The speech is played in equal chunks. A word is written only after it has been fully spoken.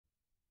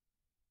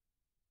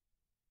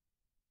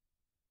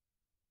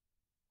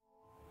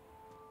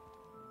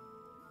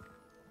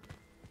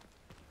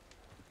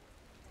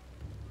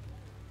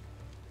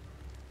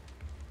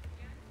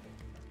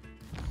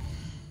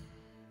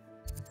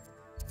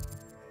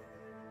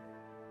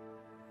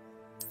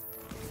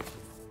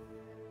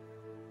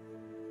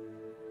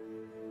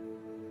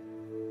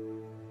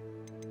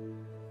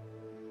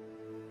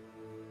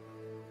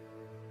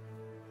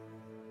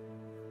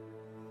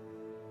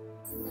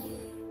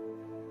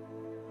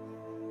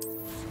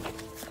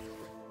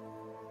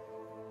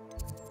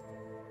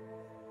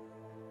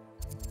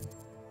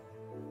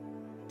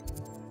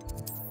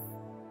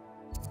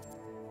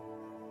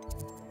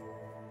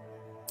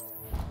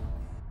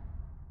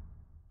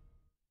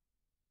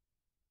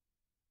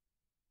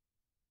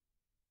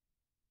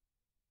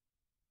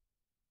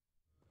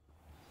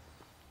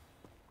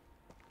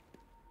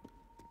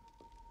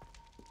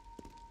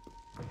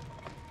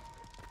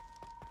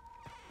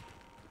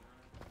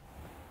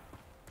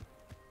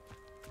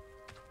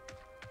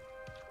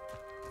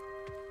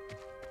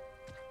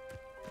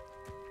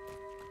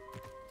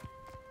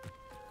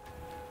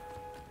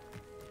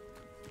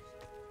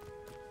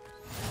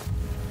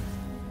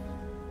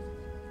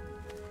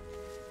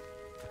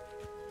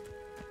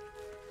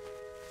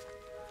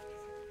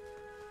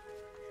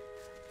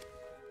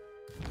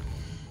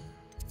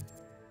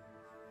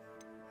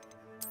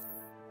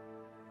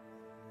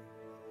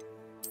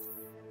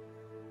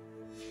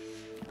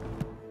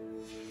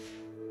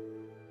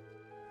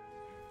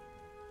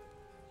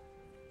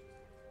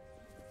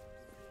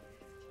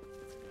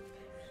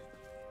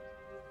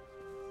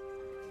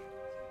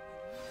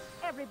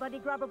Everybody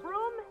grab a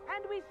broom,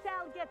 and we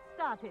shall get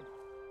started.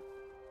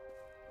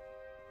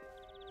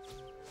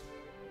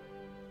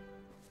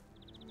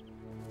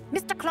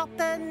 Mr.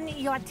 Clopton,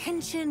 your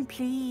attention,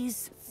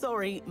 please.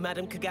 Sorry,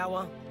 Madam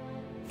Kagawa.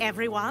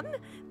 Everyone,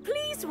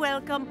 please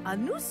welcome a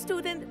new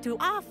student to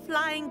our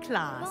flying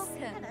class.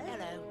 Welcome.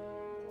 Hello.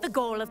 The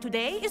goal of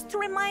today is to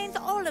remind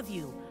all of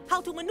you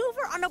how to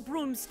maneuver on a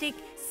broomstick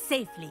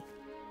safely,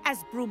 as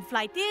broom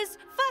flight is,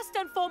 first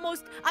and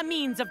foremost, a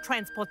means of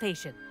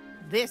transportation.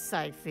 This,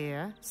 I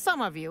fear,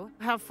 some of you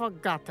have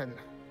forgotten.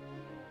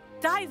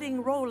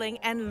 Diving, rolling,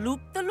 and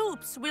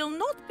loop-the-loops will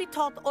not be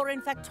taught or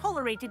in fact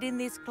tolerated in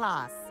this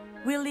class.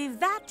 We'll leave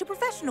that to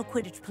professional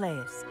Quidditch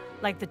players,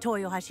 like the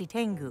Toyohashi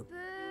Tengu. Boo!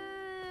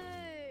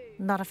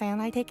 Not a fan,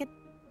 I take it?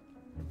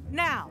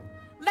 Now,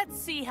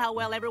 let's see how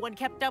well everyone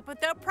kept up with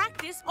their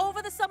practice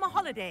over the summer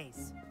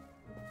holidays.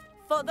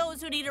 For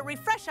those who need a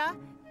refresher,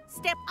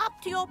 step up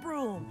to your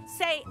broom,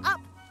 say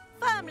up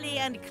firmly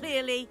and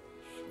clearly,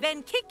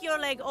 then kick your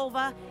leg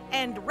over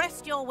and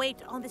rest your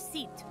weight on the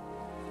seat.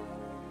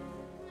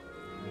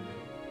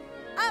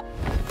 Up!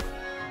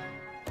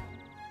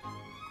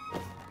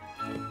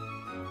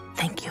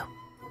 Thank you.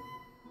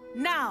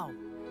 Now,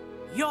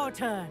 your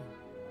turn.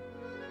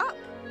 Up!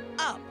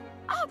 Up!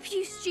 Up,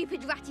 you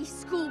stupid ratty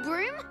school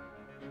broom!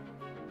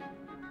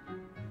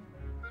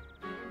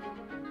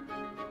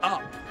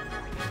 Up!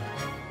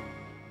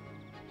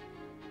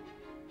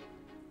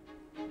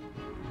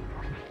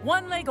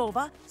 One leg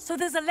over, so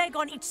there's a leg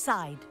on each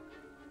side.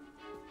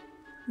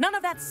 None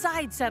of that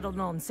side saddle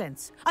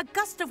nonsense. A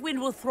gust of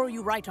wind will throw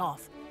you right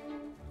off.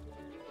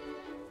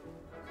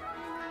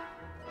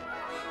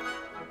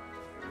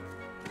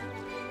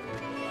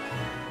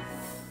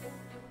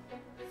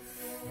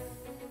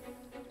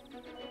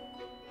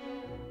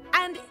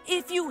 And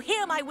if you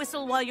hear my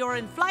whistle while you're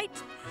in flight,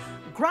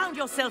 ground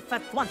yourself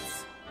at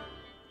once.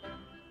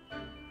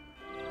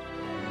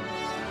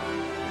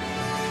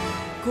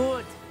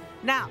 Good.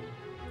 Now,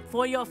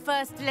 for your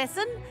first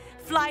lesson,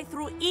 fly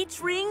through each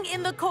ring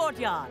in the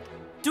courtyard.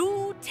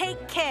 Do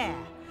take care.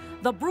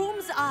 The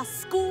brooms are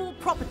school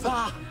property.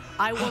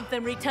 I want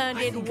them returned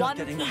in one piece. I'm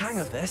getting the hang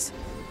of this.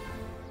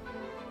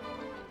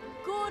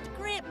 Good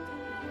grip.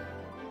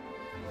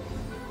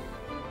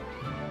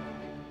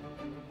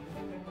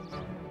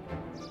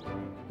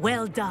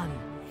 Well done.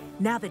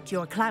 Now that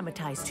you're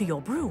acclimatized to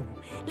your broom,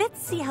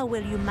 let's see how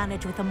well you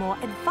manage with a more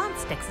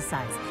advanced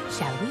exercise,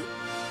 shall we?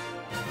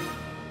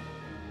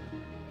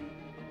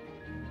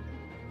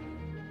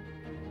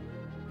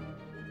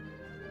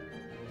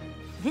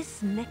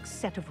 This next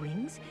set of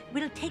rings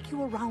will take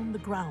you around the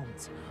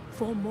grounds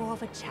for more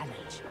of a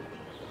challenge.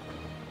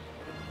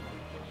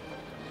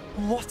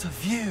 What a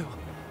view!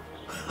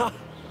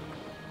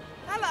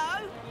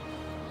 Hello!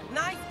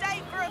 Nice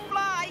day for a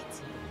flight!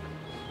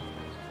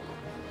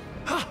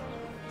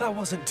 That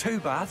wasn't too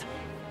bad.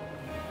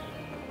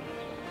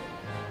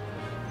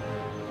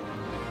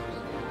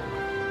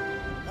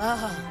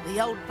 Ah,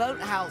 the old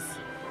boathouse.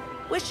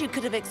 Wish you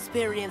could have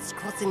experienced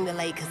crossing the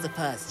lake as a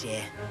first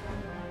year.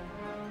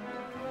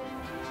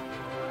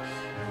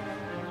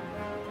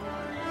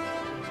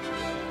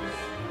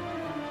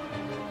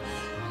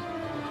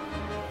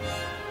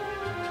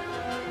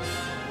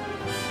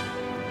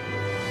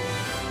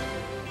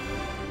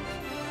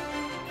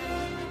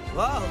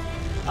 Whoa!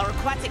 Our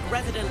aquatic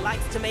resident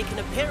likes to make an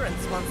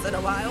appearance once in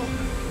a while.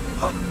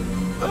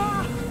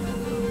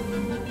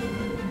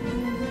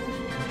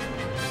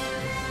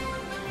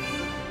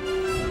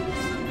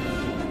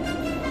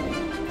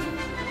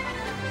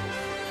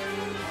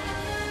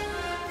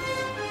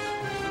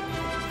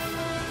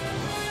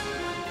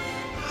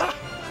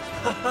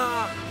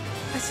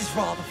 This is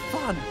rather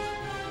fun.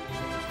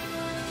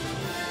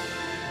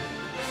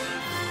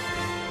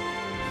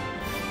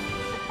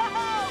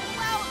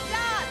 Well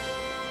done!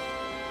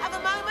 Have a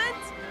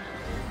moment?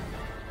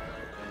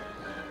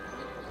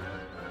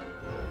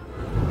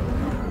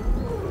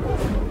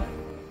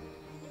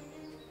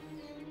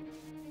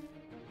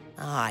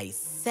 I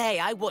say,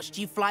 I watched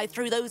you fly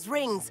through those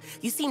rings.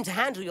 You seem to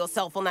handle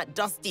yourself on that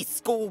dusty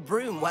school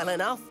broom well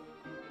enough.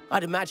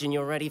 I'd imagine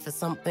you're ready for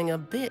something a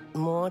bit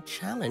more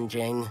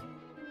challenging.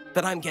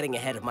 But I'm getting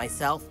ahead of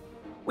myself.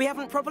 We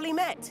haven't properly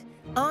met.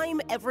 I'm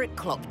Everett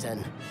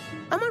Clopton.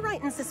 Am I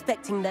right in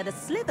suspecting that a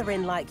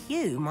Slytherin like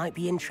you might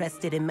be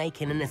interested in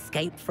making an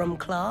escape from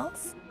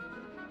class?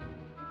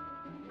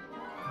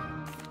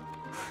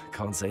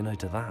 Can't say no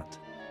to that.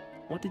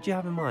 What did you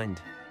have in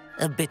mind?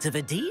 A bit of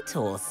a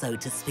detour, so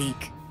to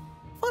speak.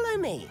 Follow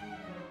me.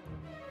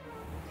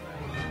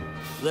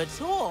 The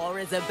tour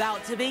is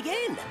about to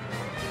begin.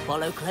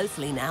 Follow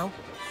closely now.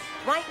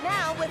 Right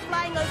now, we're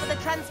flying over the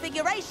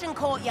Transfiguration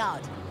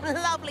Courtyard.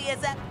 Lovely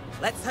as ever.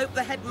 Let's hope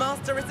the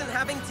headmaster isn't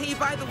having tea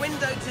by the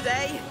window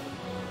today.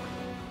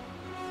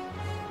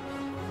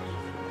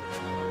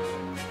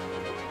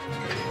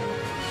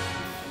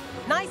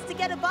 Nice to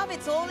get above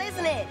it all,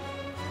 isn't it?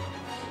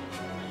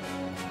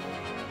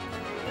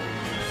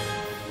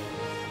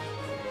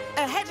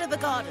 Ahead of the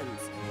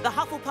gardens, the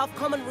Hufflepuff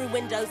common room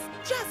windows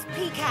just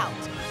peek out.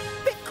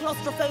 Bit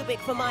claustrophobic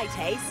for my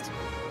taste.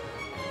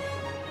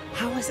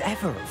 How is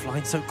Everett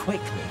flying so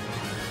quickly?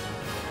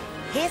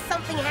 Here's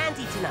something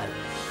handy to know.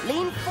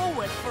 Lean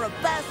forward for a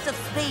burst of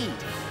speed.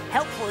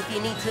 Helpful if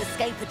you need to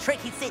escape a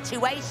tricky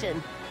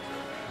situation.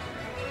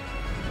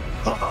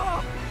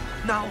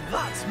 Now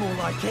that's more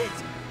like it.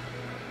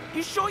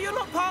 You sure you're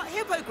not part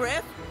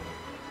hippogriff?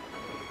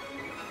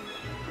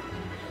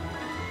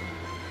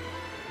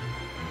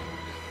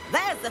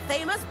 There's the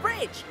famous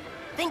bridge.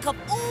 Think of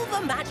all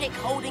the magic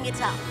holding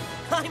it up.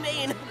 I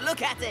mean,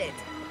 look at it.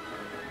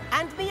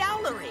 And the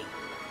owlery.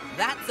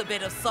 That's a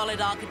bit of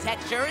solid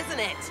architecture, isn't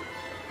it?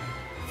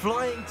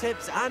 Flying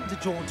tips and a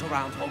jaunt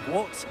around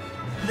Hogwarts.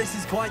 This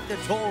is quite the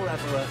tour,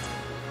 Everett.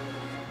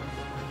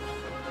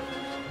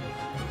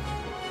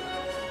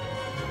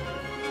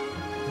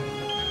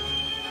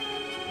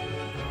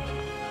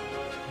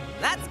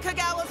 That's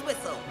Kagawa's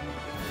whistle.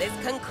 This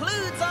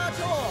concludes our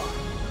tour.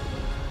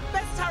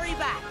 Best hurry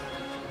back.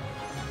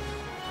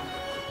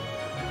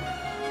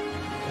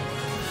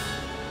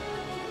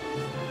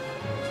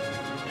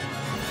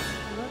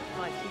 Looks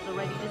like she's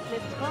already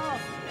dismissed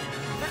class.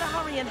 Better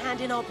hurry and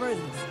hand in our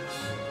brooms.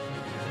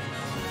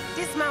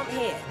 Dismount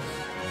here.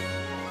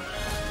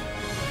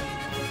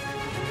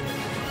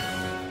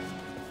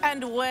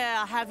 And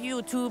where have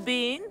you two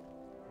been?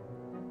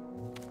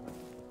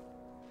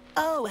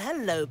 Oh,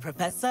 hello,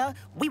 Professor.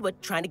 We were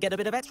trying to get a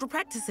bit of extra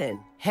practice in.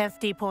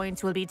 Hefty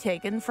points will be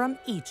taken from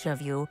each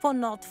of you for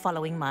not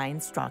following my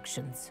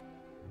instructions.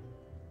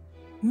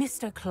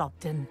 Mr.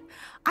 Clopton,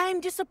 I'm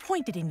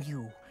disappointed in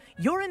you.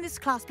 You're in this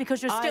class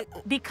because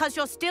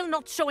you're still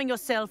not showing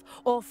yourself,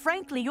 or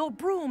frankly, your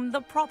broom,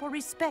 the proper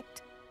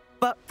respect.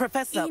 But,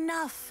 Professor...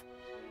 Enough.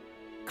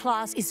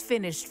 Class is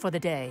finished for the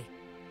day.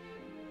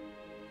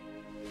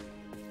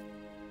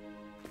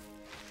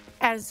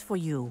 As for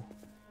you,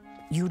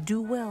 you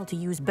do well to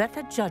use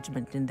better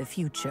judgment in the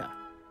future.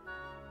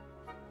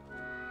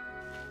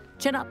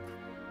 Chin up.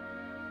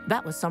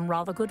 That was some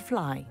rather good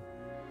flying.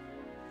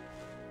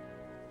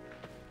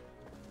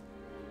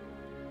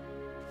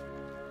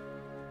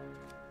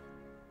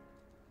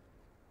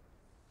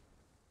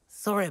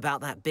 Sorry about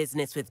that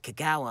business with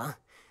Kagawa,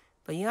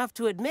 but you have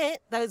to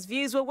admit, those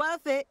views were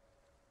worth it.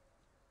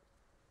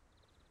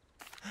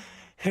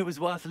 It was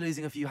worth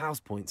losing a few house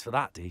points for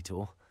that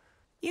detour.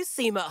 You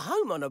seem at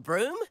home on a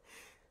broom.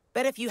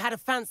 Bet if you had a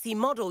fancy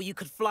model, you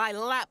could fly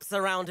laps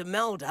around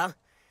Imelda.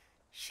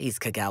 She's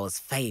Kagawa's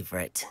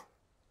favorite.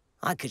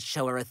 I could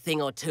show her a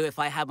thing or two if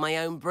I had my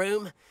own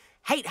broom.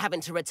 Hate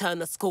having to return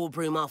the school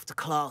broom after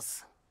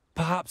class.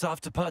 Perhaps I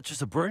have to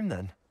purchase a broom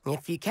then?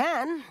 If you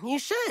can, you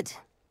should.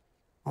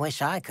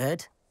 Wish I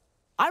could.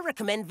 I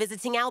recommend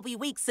visiting Albie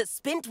Weeks at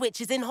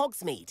Spintwitches in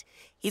Hogsmeade.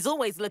 He's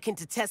always looking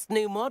to test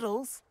new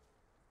models.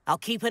 I'll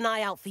keep an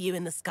eye out for you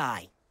in the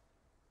sky.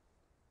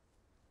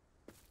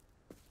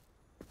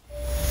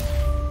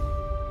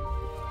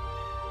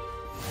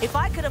 If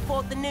I could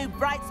afford the new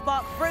Bright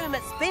Spark broom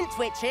at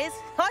Spintwitches,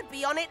 I'd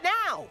be on it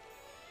now.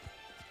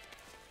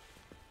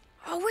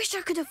 I wish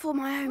I could afford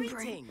my own broom.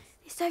 Greetings.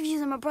 Instead of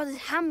using my brother's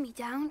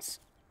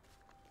hand-me-downs.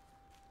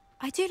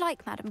 I do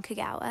like Madame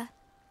Kagawa.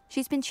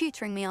 She's been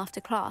tutoring me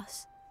after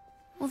class.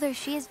 Although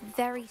she is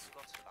very...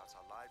 About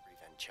our library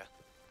venture.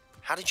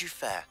 How did you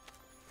fare?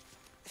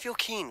 If you're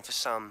keen for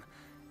some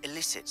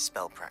illicit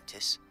spell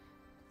practice,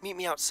 meet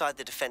me outside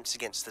the Defense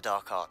Against the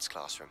Dark Arts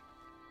classroom.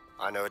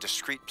 I know a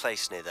discreet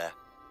place near there.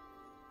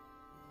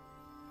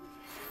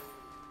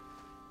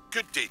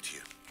 Good day to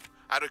you.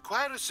 I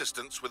require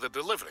assistance with a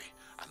delivery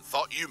and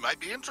thought you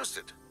might be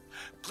interested.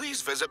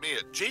 Please visit me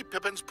at J.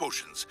 Pippin's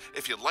Potions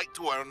if you'd like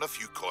to earn a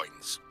few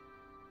coins.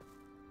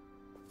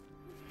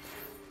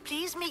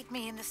 Please meet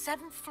me in the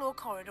 7th floor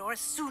corridor as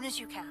soon as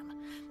you can.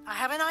 I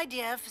have an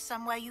idea for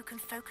somewhere you can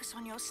focus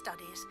on your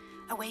studies,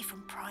 away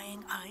from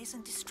prying eyes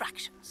and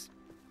distractions.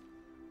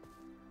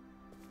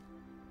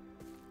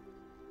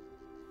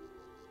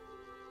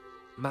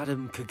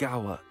 Madam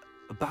Kagawa,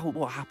 about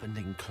what happened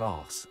in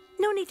class.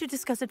 No need to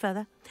discuss it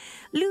further.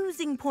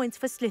 Losing points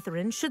for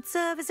Slytherin should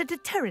serve as a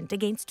deterrent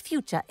against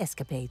future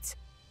escapades.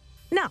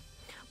 Now,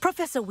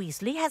 Professor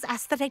Weasley has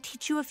asked that I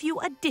teach you a few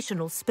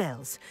additional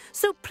spells,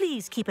 so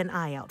please keep an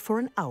eye out for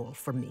an owl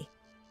from me.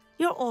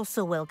 You're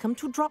also welcome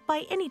to drop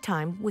by any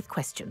time with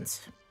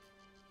questions.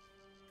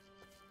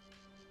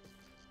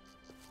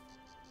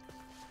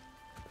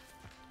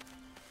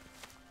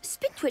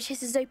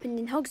 Spintwitches is opened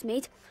in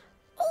Hogsmeade.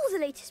 All the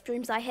latest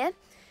brooms, I hear.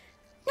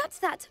 Not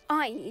that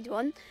I need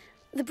one.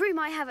 The broom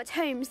I have at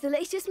home's the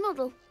latest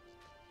model.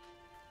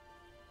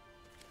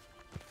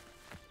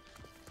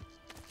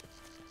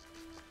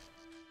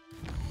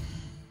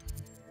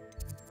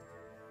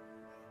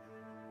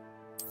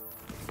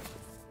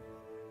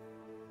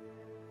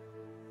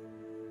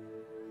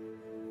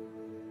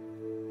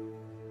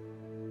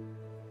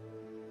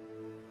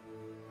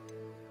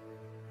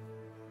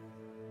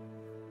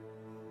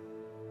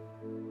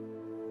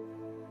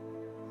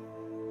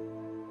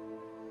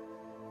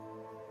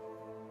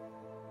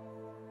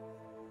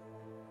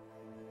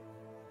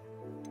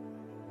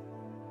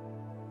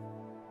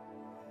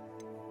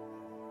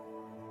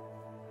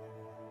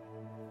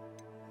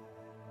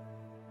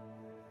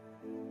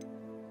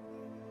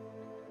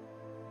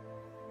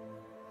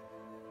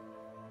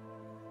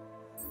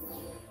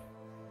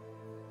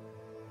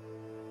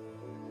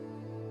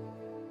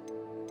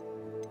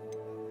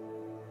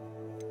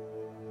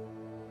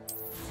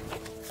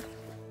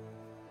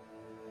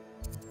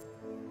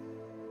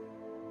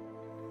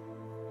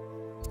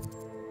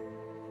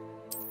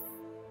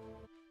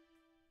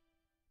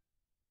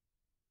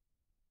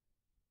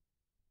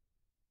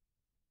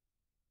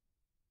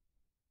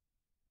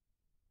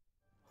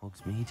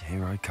 Hogsmeade,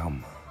 here I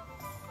come.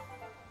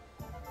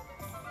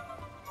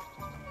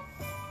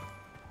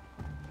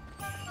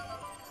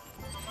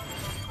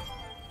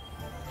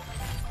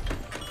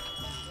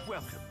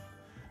 Welcome.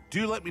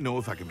 Do let me know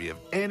if I can be of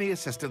any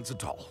assistance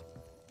at all.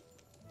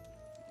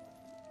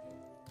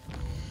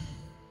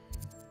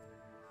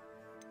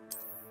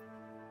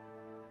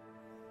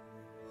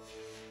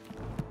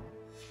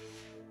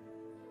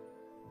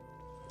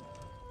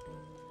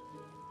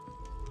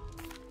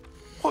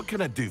 What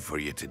can I do for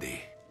you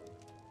today?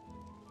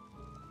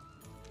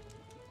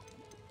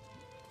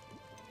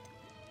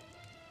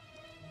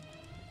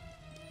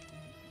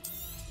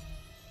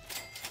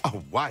 A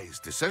wise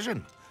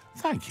decision.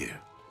 Thank you.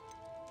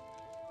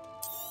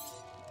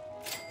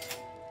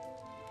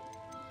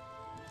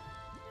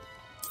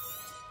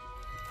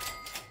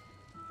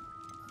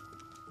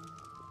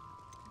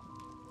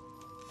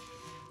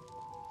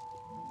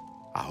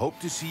 I hope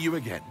to see you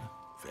again.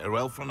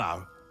 Farewell for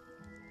now.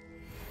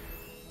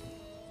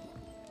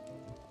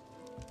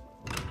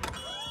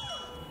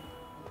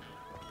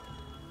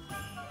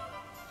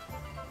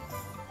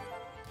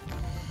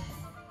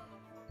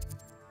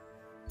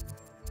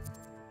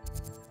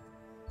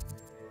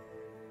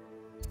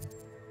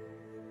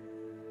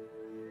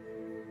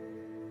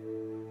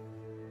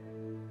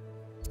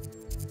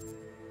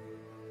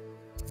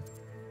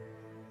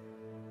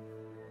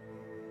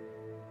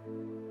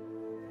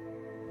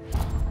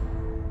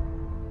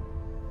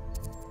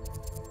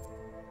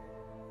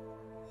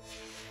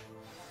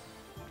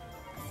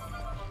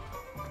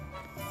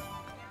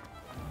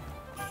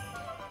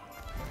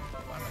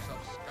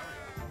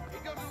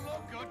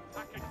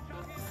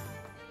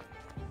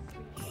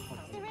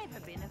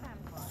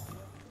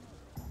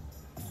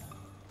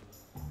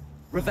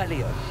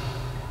 Revelio.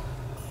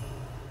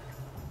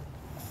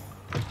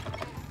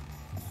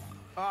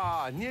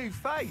 Ah, new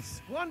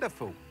face.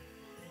 Wonderful.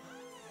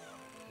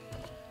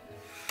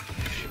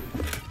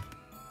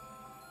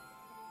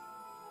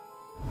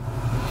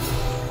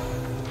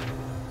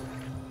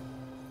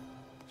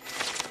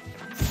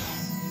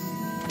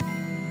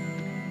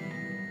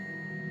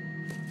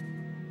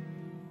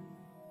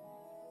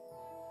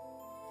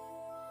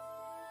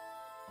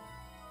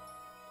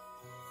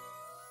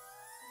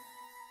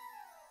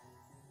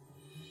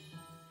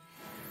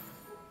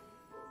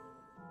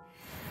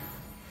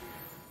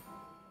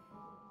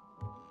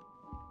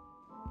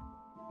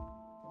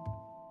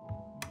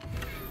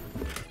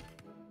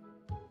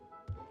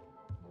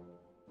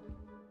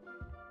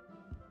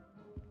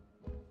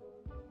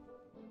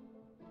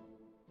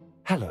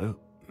 Hello,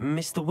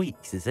 Mr.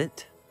 Weeks, is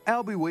it?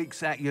 Albie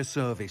Weeks at your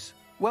service.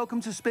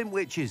 Welcome to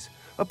Spintwitches.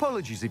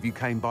 Apologies if you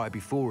came by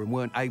before and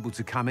weren't able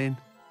to come in.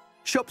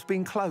 Shop's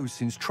been closed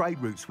since trade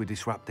routes were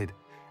disrupted.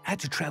 Had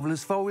to travel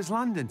as far as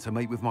London to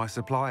meet with my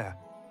supplier.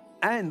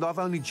 And I've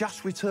only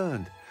just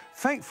returned,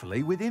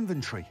 thankfully with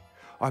inventory.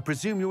 I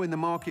presume you're in the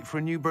market for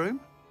a new broom?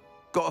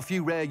 Got a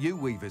few rare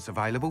U-weavers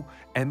available.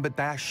 Ember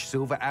Dash,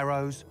 Silver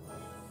Arrows.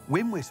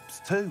 Wind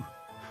Wisps too.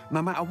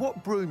 No matter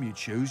what broom you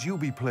choose, you'll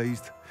be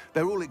pleased.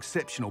 They're all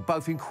exceptional,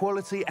 both in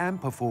quality and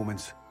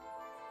performance.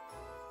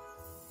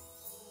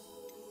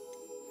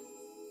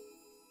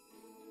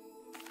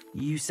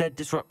 You said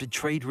disrupted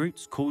trade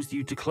routes caused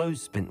you to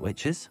close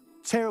Spintwitches?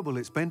 Terrible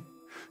it's been.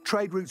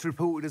 Trade routes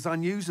reported as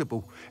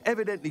unusable.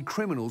 Evidently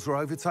criminals were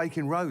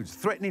overtaking roads,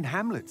 threatening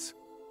hamlets.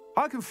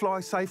 I can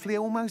fly safely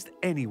almost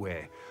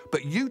anywhere,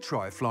 but you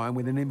try flying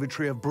with an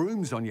inventory of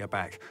brooms on your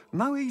back.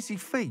 No easy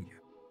feat.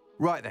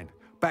 Right then,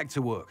 back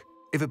to work.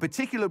 If a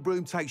particular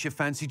broom takes your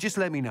fancy, just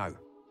let me know.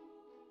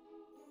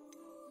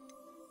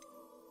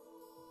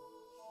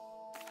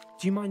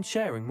 Do you mind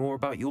sharing more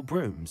about your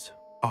brooms?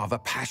 I have a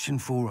passion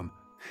for them.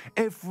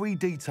 Every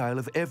detail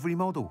of every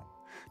model.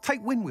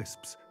 Take wind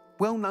wisps,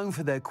 well known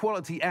for their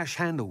quality ash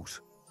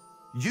handles.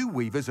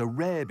 U-weavers are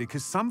rare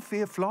because some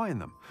fear flying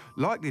them,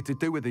 likely to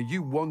do with the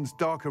U-wand's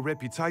darker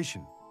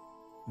reputation.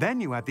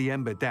 Then you have the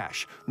Ember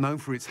Dash, known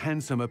for its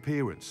handsome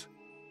appearance.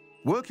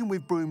 Working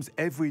with brooms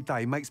every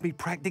day makes me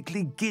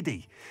practically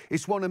giddy.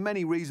 It's one of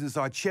many reasons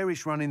I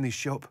cherish running this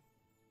shop.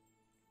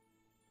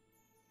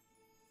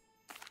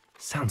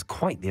 Sounds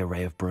quite the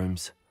array of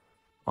brooms.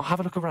 I'll have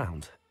a look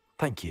around.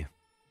 Thank you.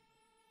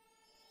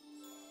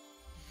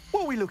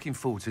 What are we looking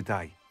for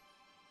today?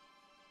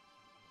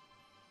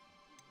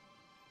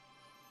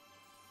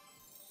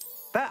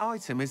 That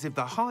item is of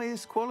the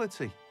highest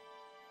quality.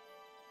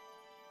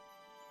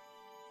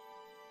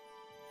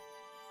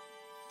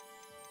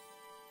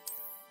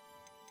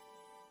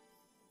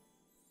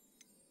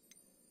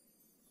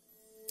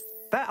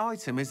 That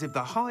item is of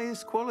the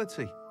highest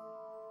quality.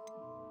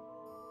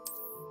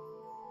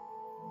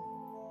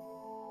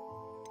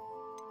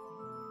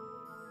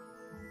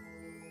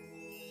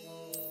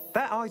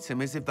 That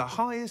item is of the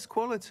highest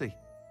quality.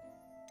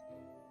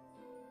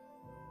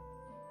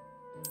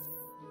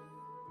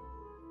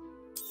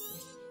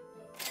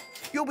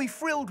 You'll be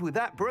thrilled with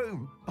that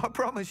broom, I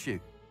promise you.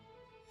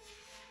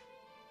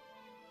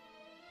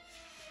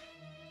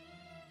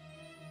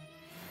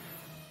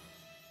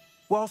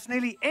 Whilst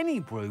nearly any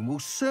broom will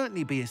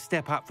certainly be a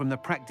step up from the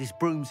practice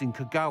brooms in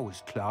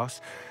Kagawa's class,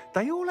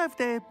 they all have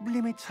their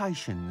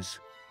limitations.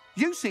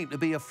 You seem to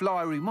be a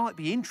flyer who might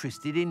be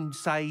interested in,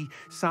 say,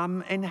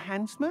 some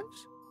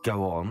enhancements?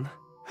 Go on.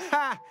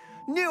 Ha!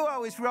 Knew I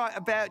was right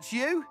about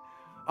you.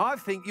 I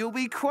think you'll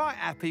be quite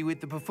happy with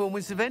the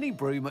performance of any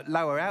broom at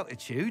lower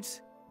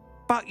altitudes.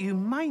 But you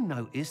may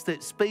notice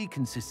that speed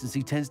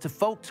consistency tends to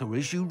falter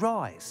as you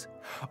rise.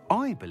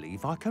 I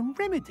believe I can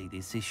remedy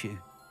this issue.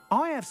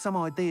 I have some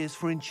ideas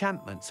for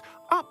enchantments,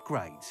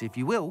 upgrades, if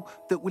you will,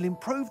 that will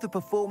improve the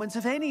performance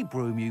of any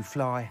broom you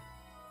fly.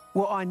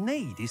 What I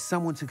need is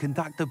someone to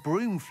conduct a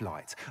broom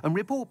flight and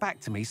report back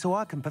to me so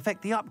I can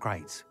perfect the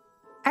upgrades.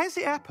 As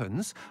it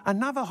happens,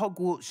 another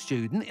Hogwarts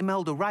student,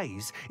 Imelda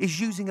Reyes, is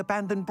using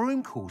abandoned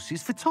broom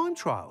courses for time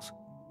trials.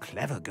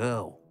 Clever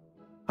girl.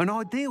 An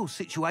ideal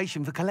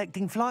situation for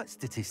collecting flight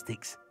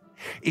statistics.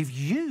 If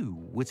you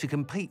were to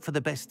compete for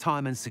the best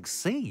time and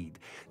succeed,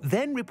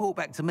 then report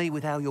back to me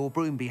with how your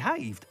broom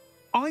behaved,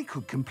 I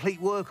could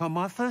complete work on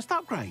my first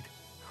upgrade.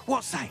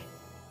 What say?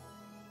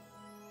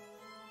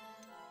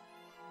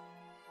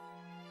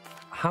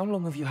 How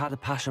long have you had a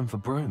passion for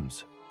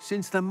brooms?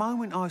 Since the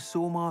moment I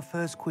saw my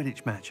first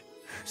Quidditch match.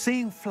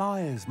 Seeing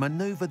flyers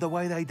manoeuvre the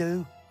way they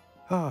do.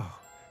 Oh,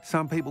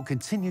 some people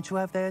continue to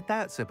have their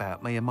doubts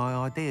about me and my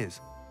ideas.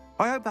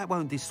 I hope that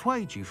won't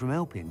dissuade you from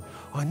helping.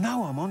 I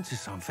know I'm onto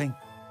something.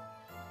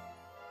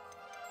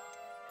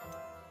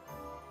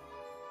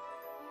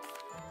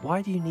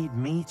 Why do you need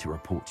me to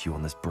report to you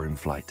on this broom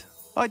flight?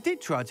 I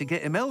did try to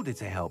get Imelda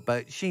to help,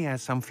 but she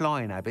has some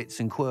flying habits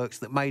and quirks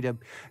that made her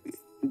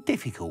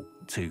difficult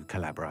to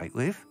collaborate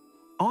with.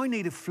 I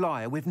need a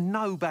flyer with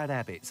no bad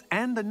habits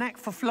and a knack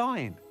for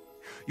flying.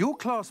 Your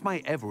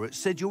classmate Everett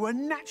said you're a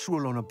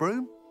natural on a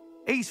broom.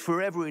 He's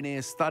forever in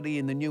here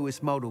studying the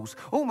newest models,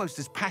 almost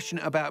as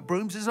passionate about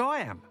brooms as I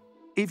am.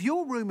 If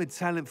your rumoured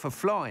talent for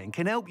flying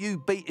can help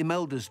you beat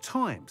Imelda's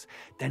times,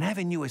 then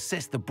having you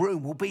assess the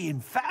broom will be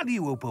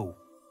invaluable.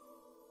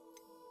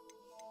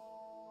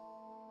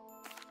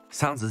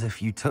 Sounds as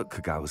if you took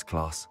Kagawa's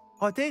class.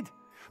 I did,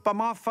 but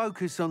my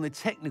focus on the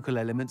technical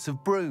elements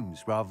of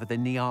brooms rather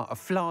than the art of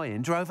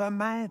flying drove her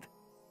mad.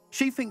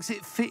 She thinks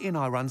it fitting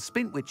I run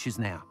Spintwitches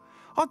now.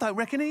 I don't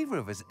reckon either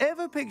of us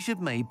ever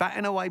pictured me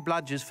batting away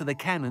bludgers for the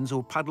Cannons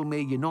or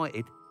Puddlemere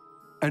United.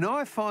 And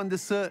I find a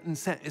certain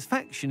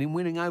satisfaction in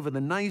winning over the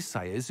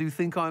naysayers who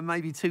think I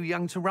may be too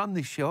young to run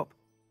this shop.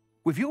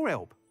 With your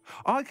help,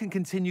 I can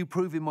continue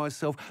proving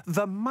myself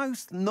the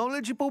most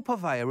knowledgeable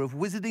purveyor of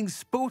wizarding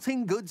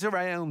sporting goods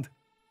around.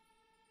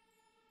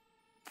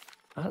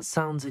 That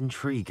sounds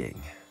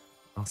intriguing.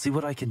 I'll see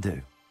what I can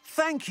do.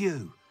 Thank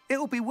you.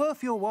 It'll be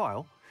worth your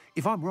while.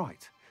 If I'm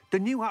right, the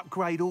new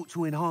upgrade ought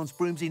to enhance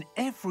brooms in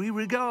every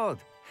regard.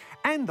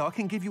 And I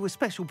can give you a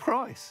special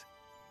price.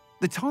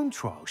 The time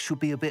trial should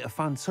be a bit of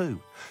fun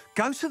too.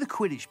 Go to the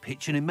Quidditch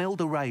pitch and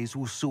Imelda Reyes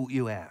will sort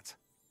you out.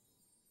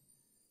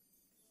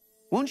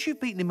 Once you've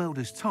beaten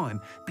Imelda's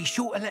time, be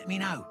sure to let me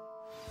know.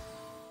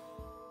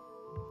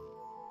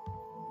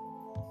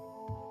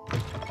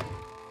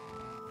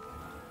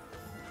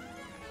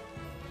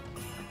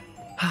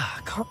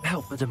 I can't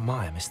help but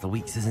admire Mr.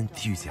 Weeks'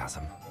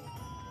 enthusiasm.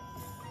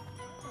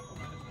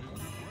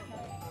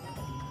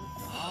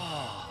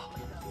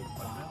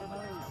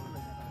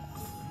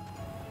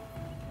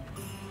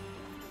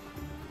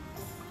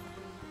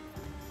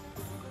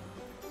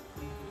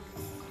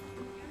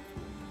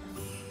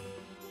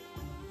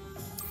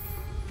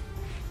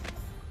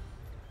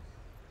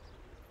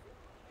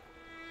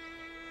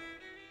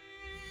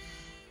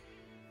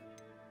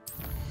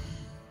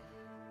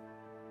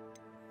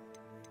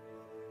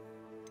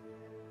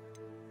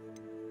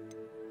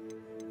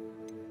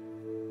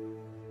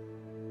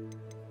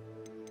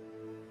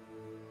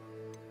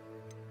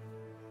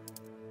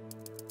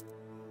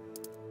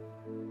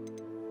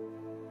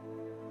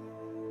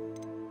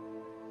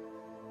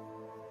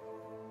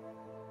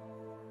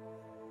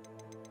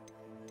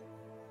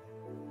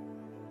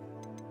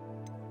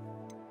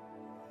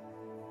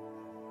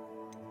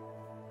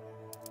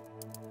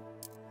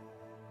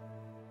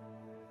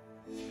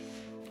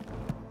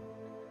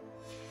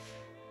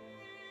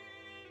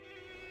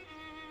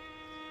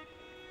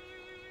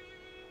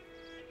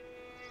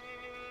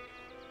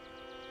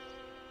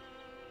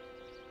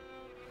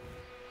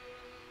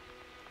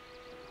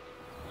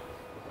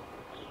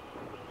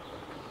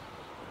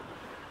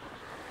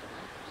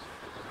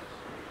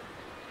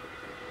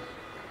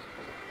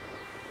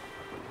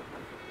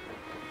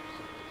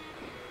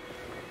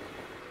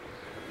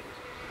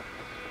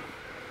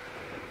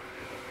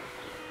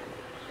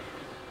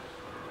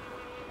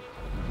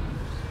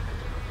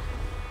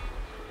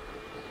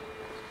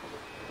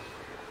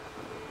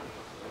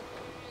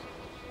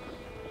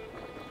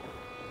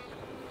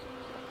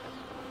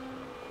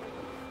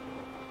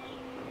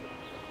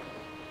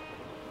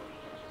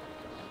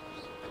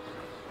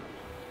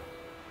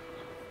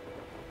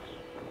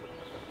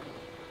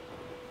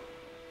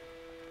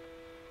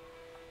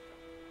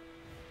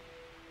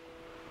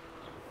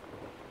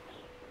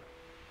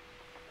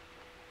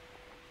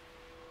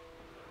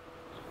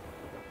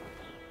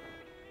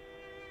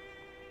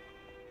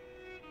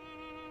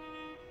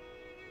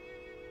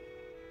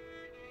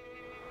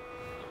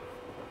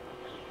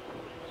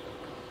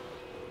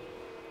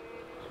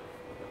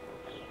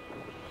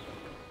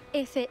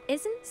 if it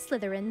isn't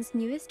Slytherin's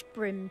newest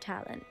broom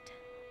talent.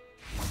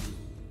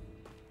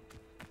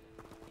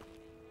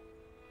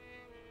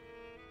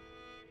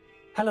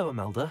 Hello,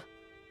 Imelda.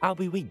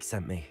 Albie Weeks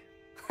sent me.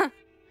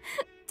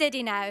 Did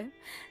he now?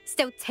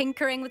 Still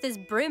tinkering with his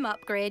broom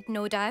upgrade,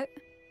 no doubt.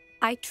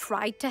 I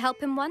tried to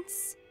help him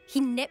once. He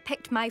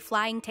nitpicked my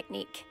flying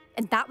technique,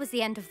 and that was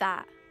the end of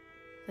that.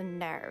 The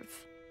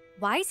nerve.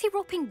 Why is he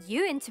roping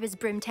you into his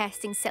broom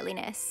testing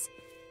silliness?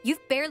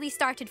 You've barely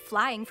started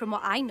flying from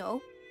what I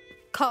know.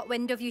 Caught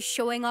wind of you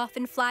showing off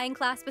in flying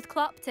class with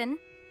Clopton.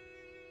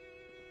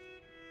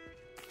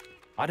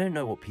 I don't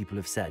know what people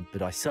have said,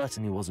 but I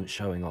certainly wasn't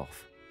showing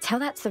off. Tell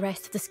that to the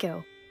rest of the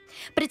school.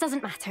 But it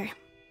doesn't matter.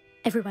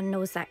 Everyone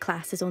knows that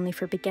class is only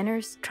for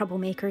beginners,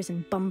 troublemakers,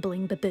 and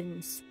bumbling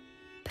baboons.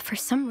 But for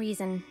some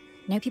reason,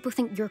 now people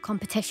think you're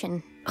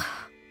competition. Ugh,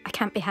 I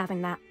can't be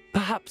having that.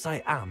 Perhaps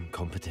I am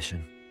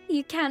competition.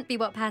 You can't be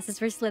what passes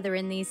for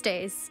Slytherin these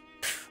days.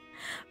 Pfft,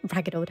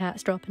 ragged old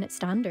hat's dropping its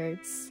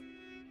standards.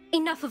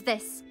 Enough of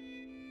this.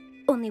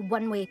 Only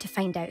one way to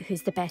find out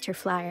who's the better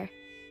flyer.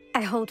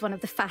 I hold one of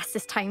the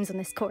fastest times on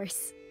this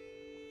course.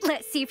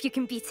 Let's see if you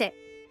can beat it.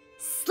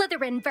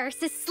 Slytherin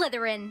versus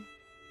Slytherin.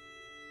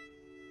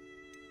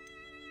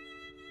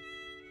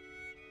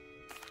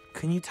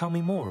 Can you tell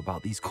me more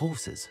about these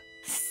courses?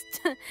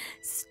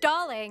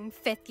 Stalling,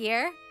 5th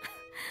year.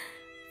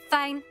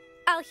 Fine,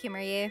 I'll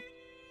humour you.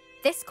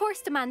 This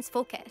course demands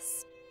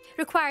focus.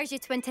 Requires you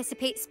to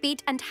anticipate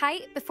speed and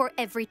height before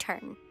every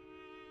turn.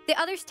 The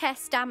others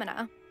test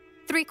stamina.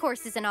 3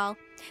 courses in all,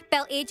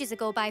 built ages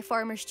ago by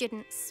former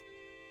students.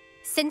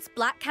 Since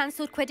Black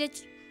cancelled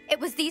Quidditch, it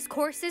was these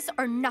courses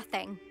or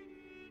nothing.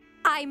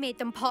 I made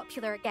them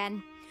popular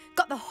again.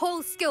 Got the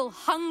whole school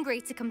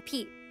hungry to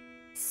compete.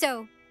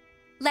 So,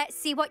 let's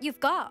see what you've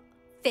got,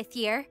 5th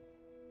year.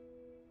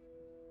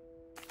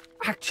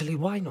 Actually,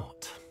 why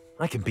not?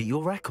 I can beat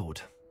your record.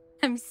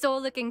 I'm so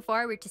looking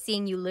forward to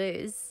seeing you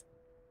lose.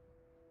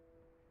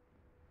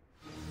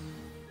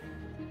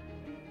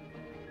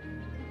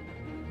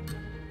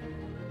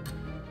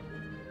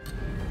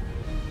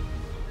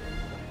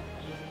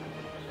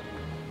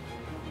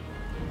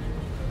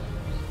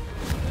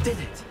 Did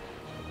it!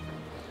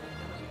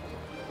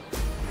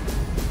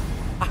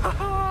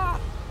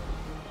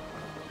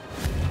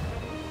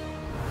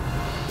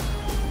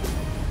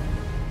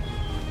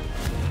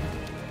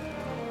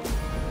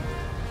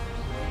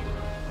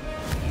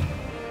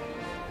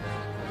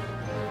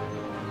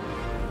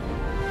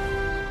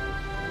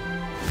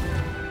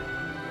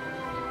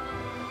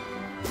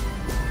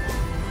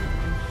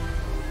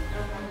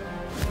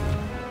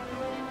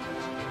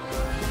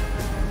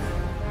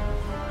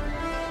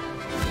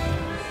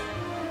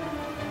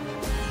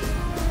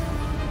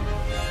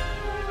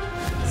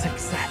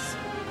 Success!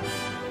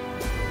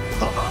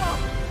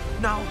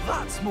 Now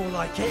that's more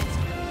like it!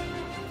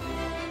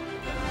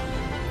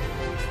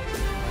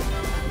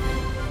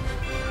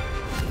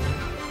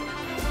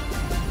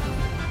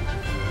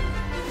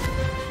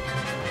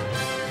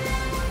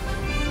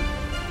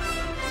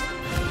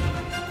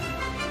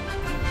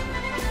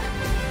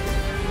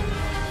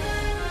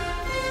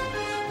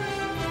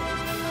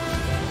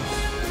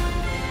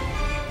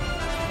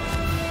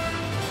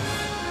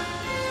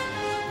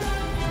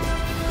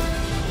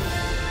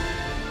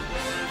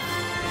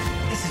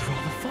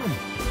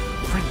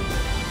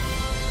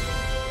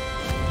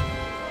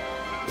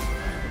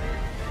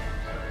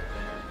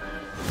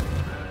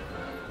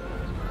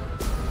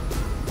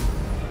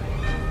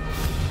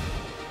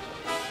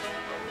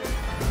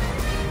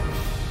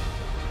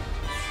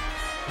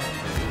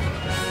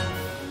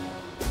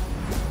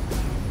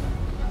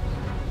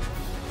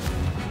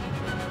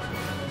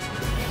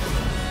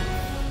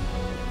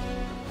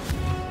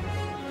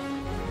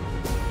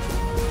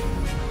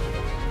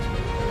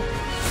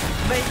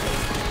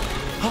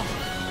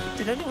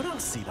 Did anyone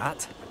else see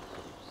that?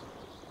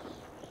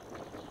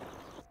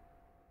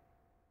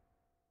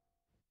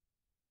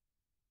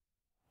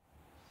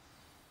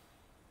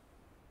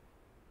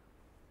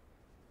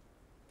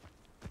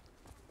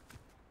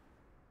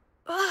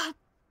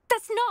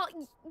 That's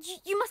not...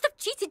 You must have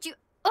cheated, you...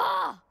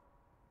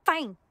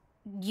 Fine.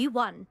 You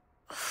won.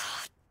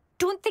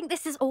 Don't think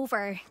this is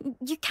over.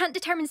 You can't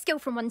determine skill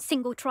from one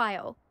single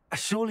trial.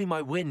 Surely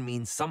my win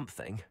means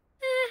something.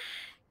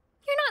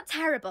 You're not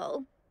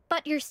terrible.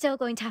 But you're still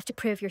going to have to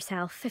prove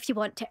yourself if you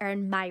want to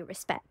earn my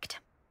respect.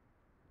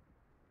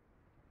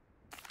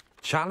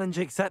 Challenge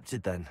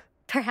accepted, then.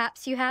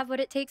 Perhaps you have what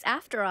it takes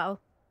after all.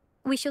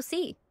 We shall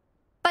see.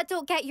 But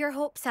don't get your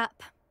hopes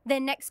up.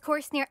 The next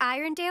course near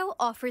Irondale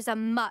offers a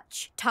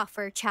much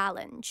tougher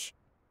challenge.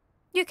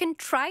 You can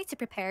try to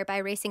prepare by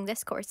racing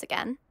this course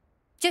again.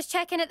 Just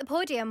check in at the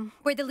podium,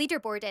 where the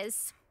leaderboard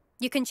is.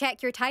 You can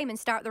check your time and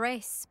start the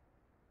race.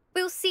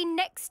 We'll see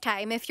next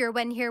time if your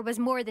win here was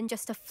more than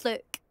just a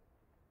fluke.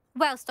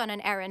 Whilst on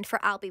an errand for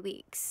Albie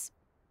Weeks.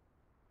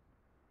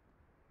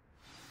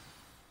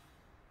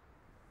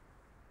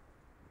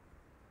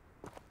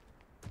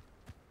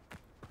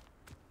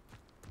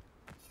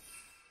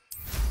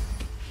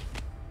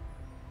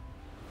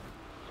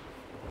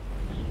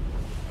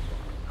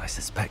 I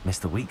suspect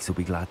Mr. Weeks will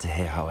be glad to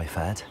hear how I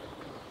fared.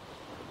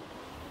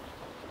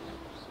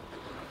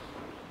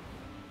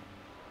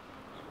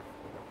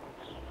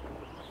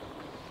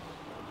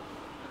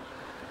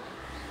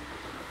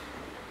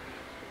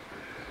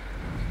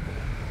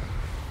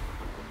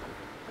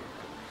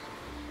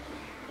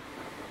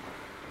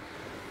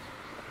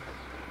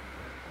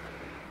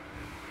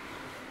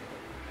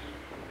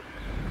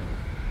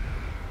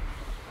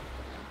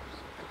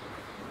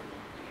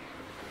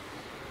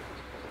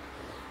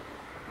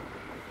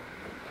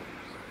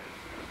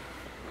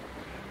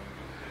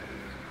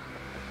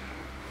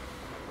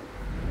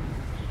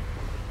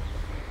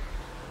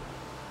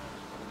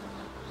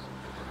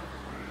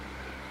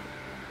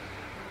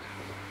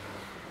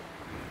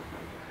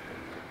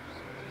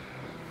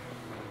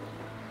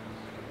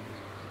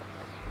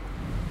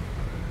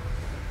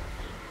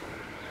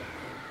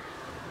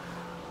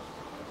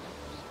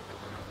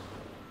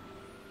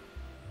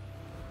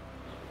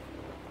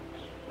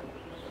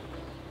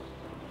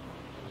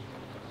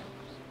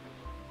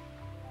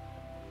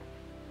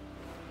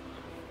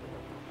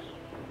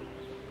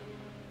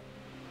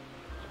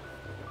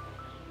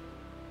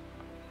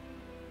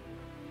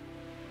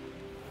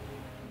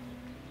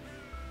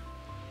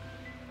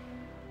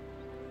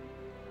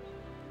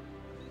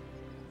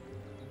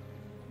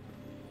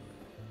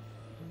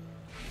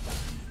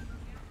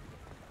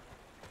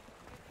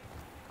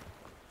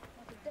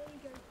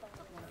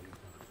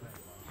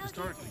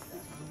 Historically.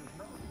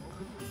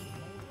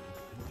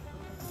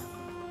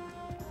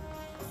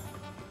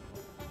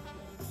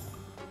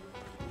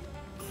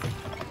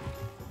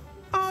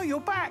 Oh, you're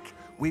back!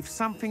 With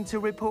something to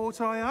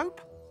report, I hope?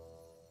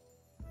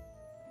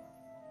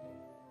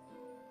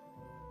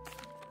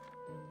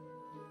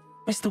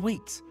 Mr.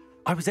 Weeks,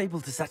 I was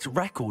able to set a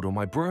record on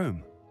my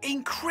broom.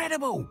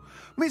 Incredible!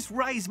 Miss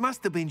Ray's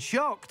must have been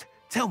shocked.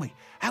 Tell me,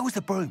 how was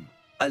the broom?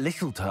 A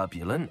little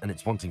turbulent, and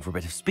it's wanting for a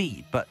bit of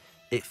speed, but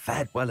it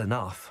fared well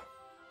enough.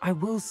 I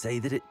will say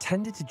that it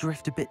tended to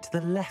drift a bit to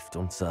the left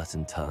on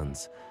certain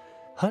turns.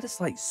 Heard a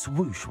slight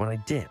swoosh when I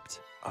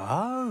dipped.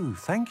 Oh,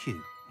 thank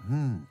you.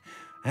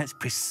 That's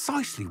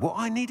precisely what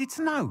I needed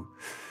to know.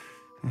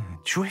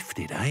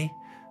 Drifted, eh?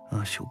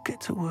 I shall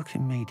get to work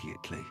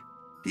immediately.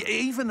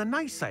 Even the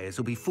naysayers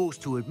will be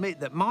forced to admit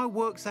that my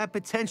work's had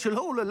potential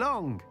all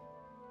along.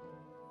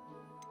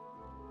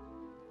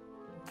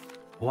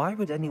 Why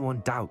would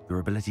anyone doubt your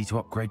ability to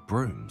upgrade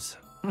brooms?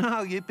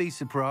 No, you'd be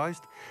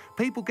surprised.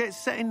 People get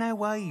set in their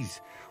ways,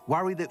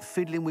 worry that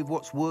fiddling with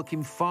what's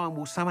working fine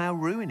will somehow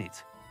ruin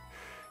it.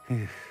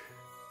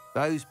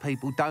 Those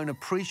people don't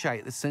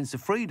appreciate the sense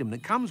of freedom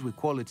that comes with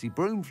quality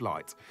broom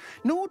flight,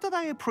 nor do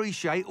they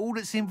appreciate all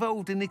that's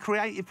involved in the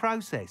creative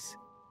process.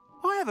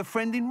 I have a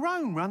friend in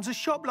Rome runs a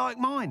shop like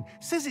mine,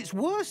 says it's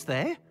worse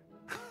there.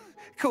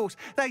 Of course,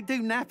 they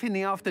do nap in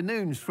the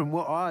afternoons from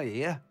what I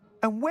hear.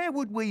 And where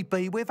would we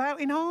be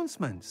without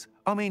enhancements?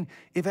 I mean,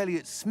 if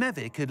Elliot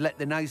Smethwick had let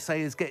the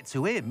naysayers get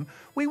to him,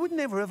 we would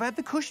never have had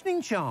the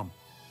cushioning charm.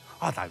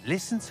 I don't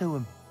listen to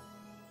them.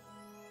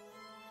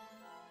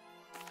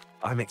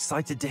 I'm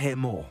excited to hear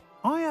more.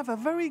 I have a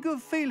very good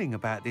feeling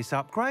about this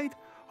upgrade.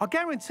 I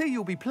guarantee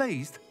you'll be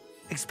pleased.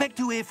 Expect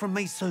to hear from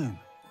me soon.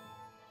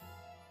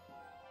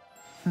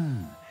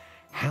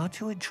 How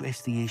to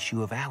address the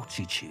issue of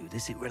altitude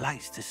as it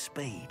relates to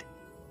speed?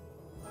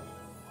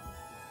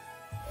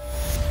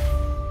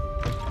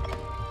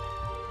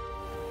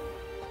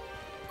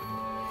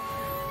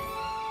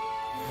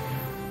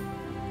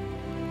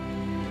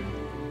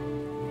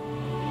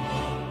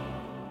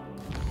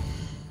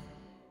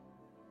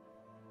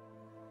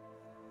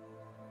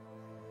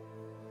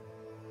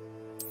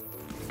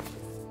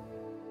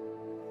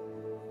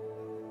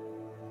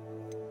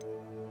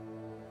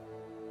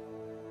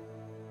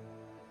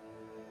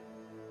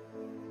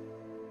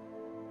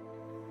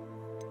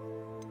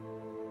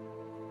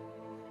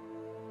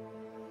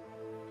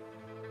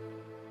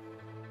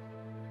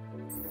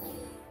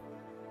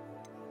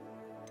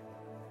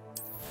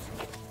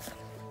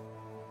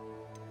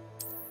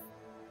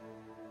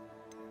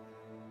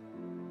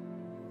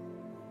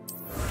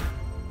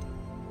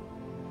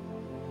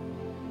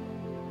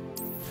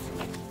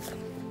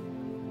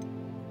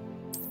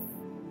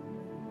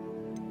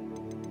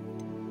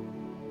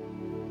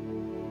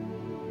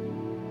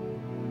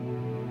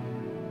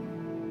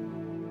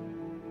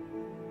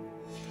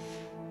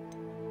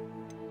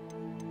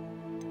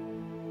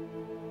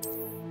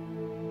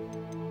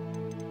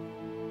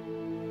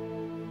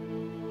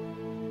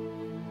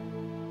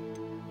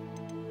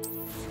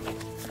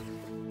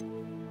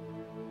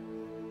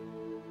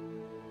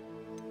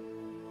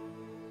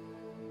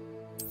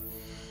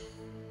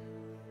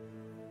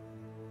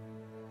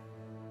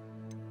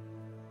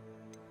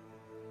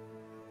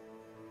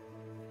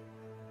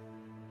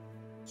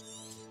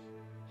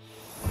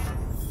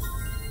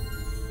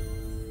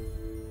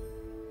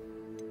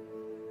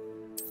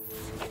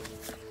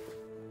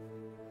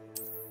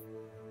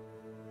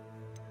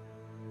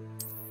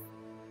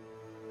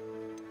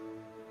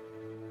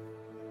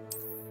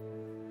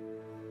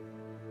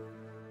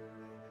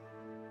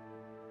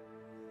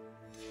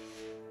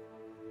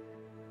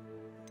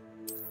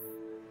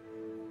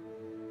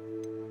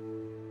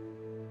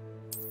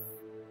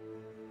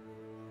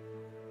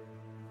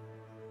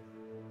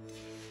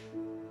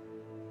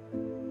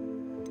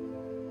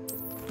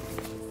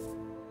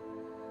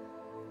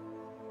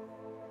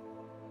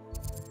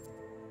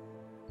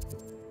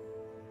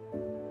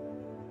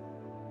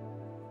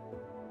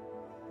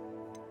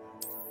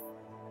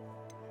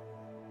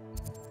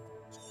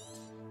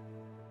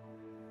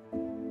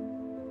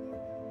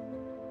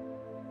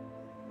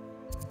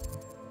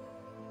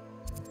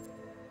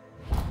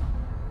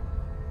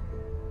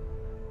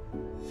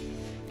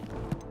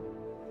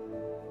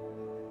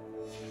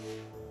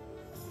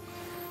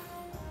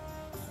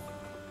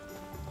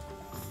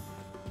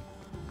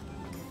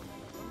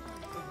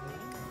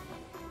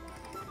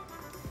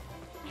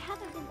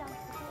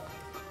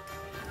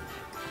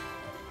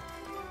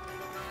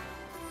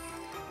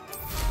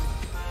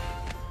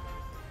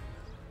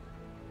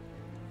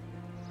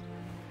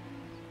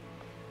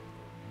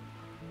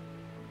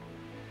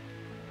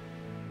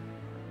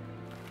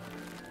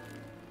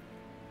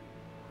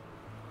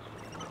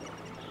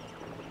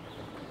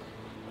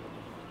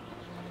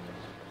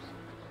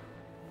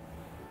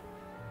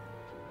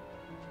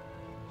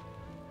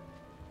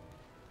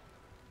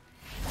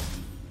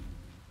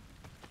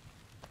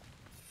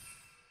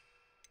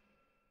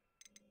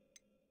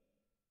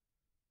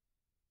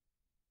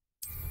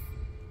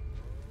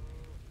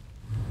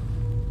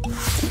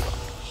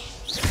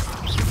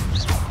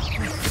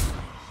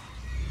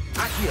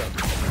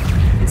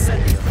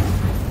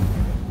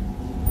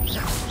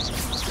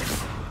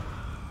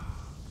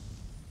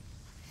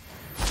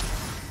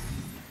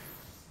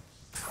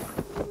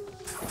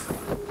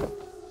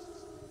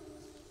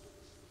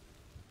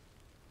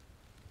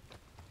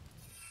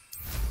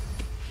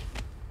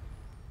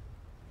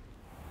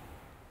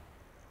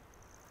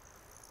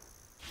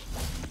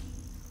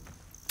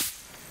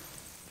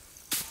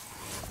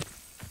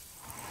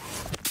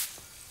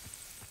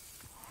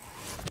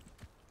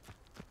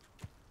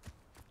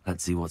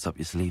 Let's see what's up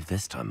your sleeve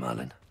this time,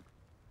 Merlin.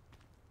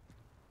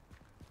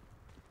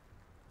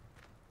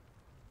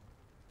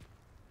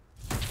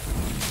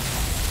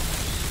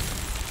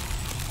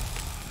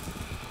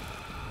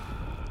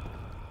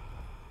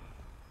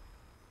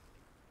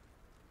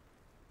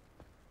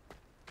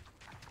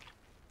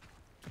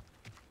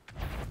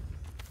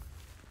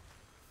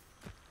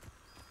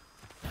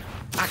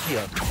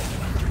 Accio.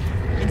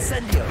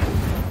 Incendio.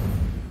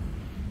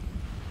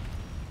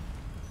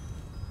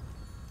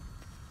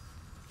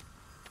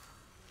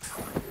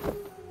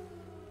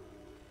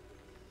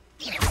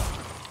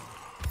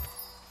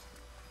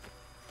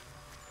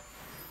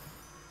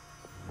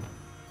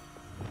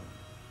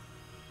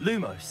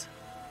 Lumos.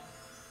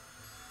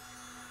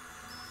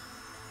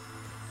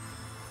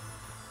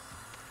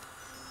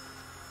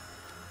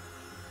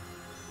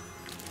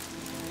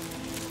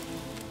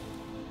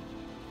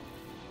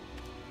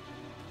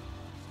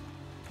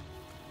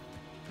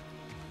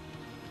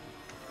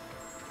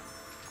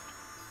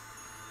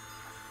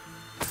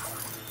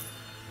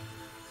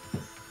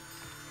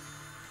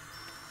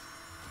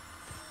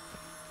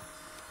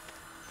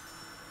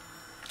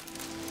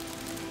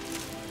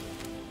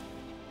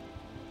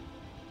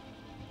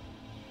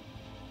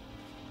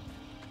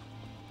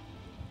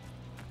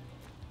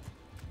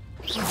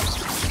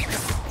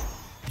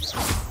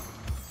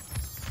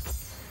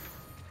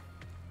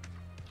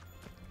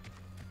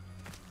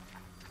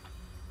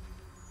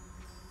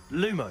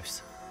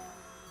 Lumos.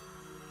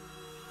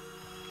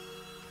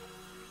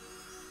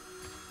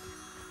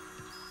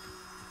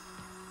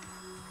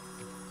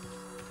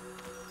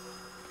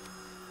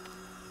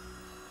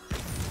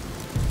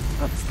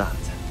 That's that.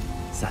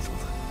 Settled.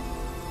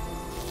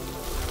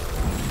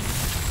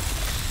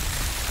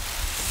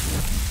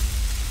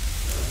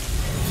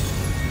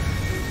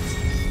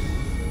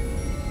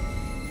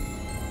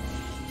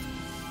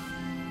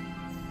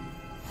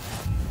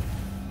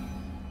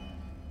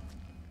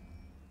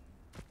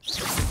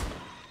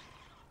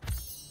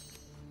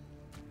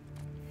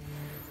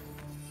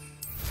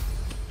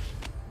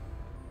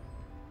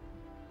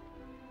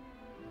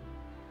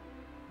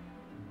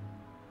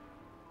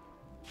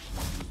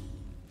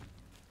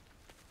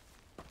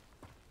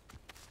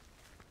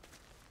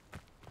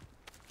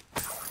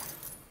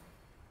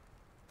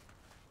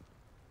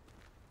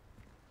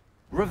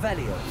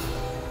 Revelio.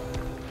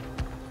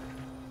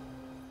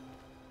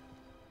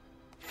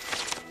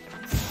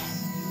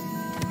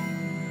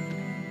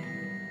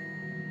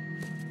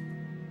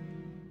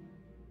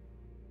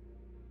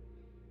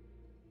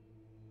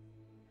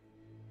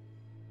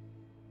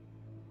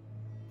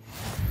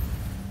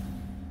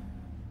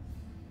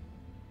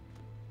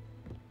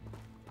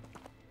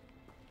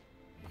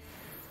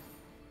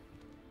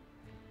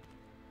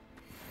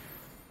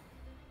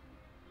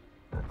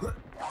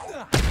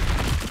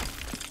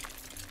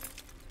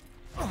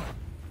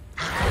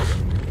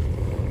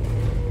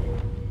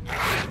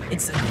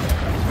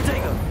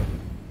 Protego.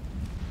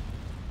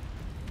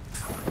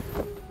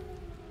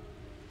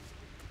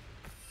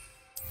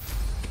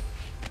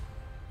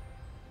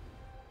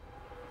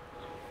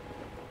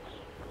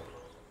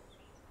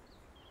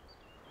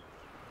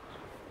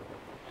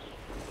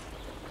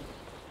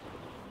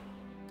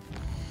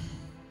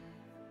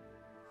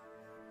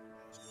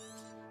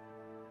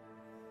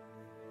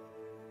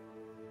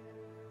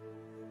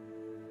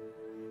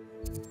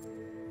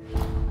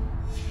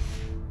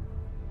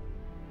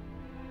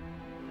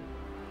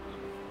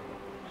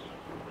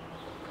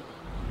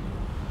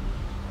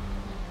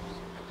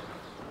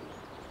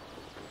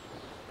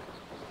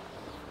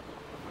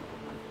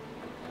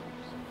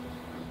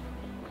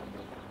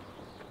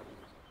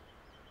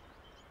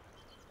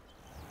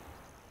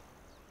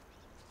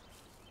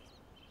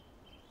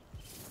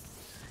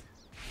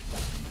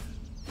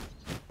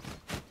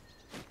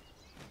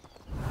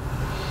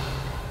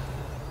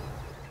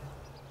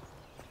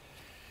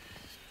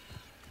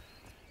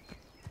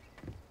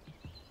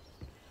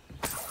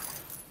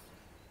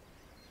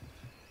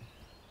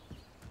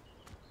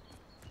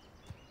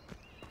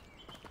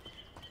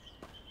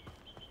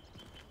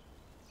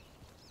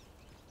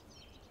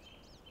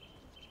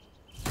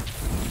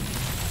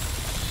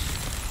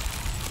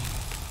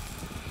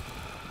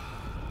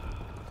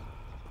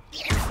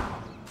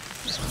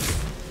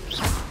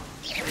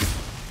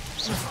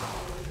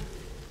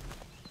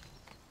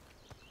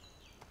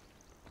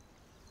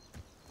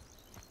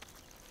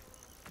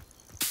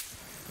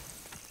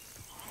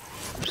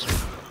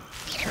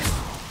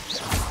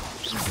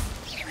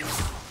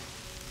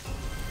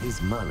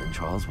 These Merlin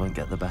trials won't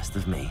get the best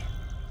of me.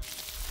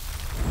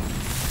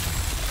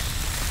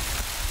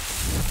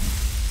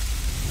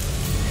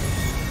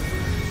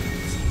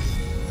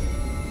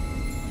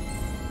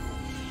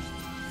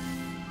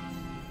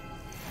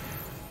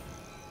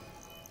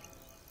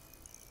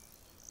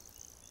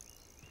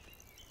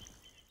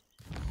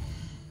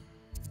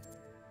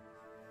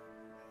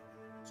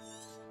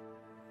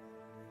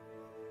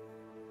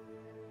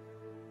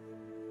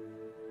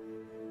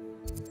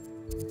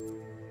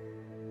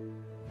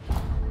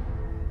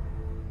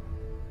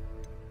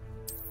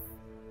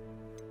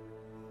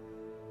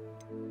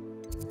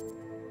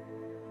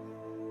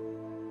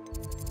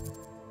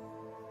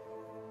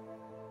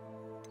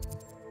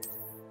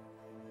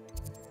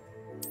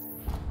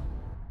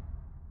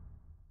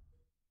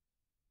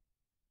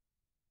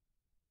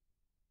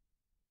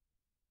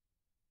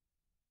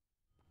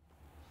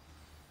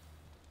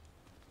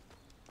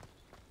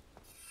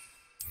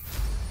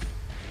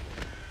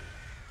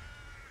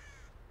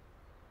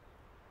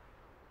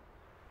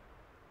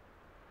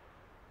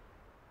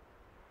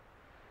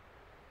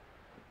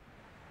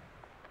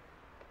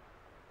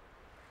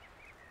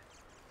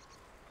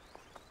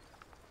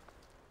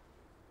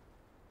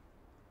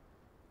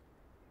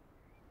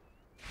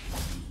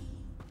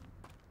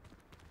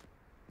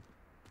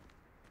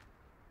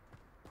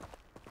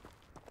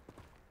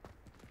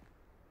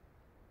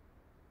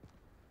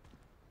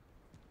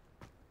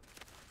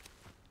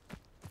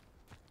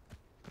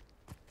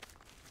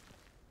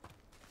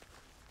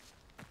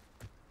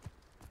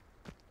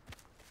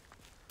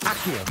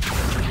 Accio.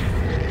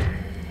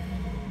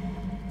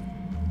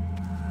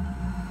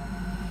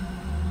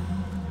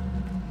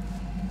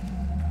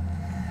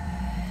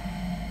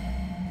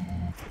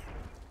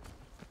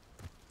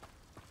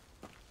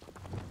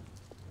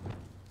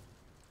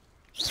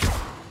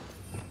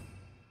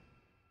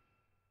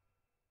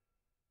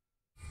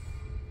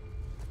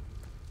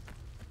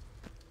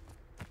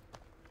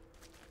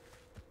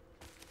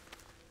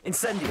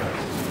 Incendio.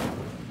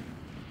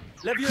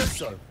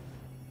 Levioso.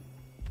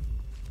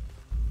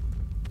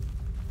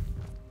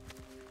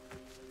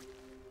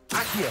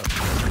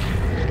 Accio.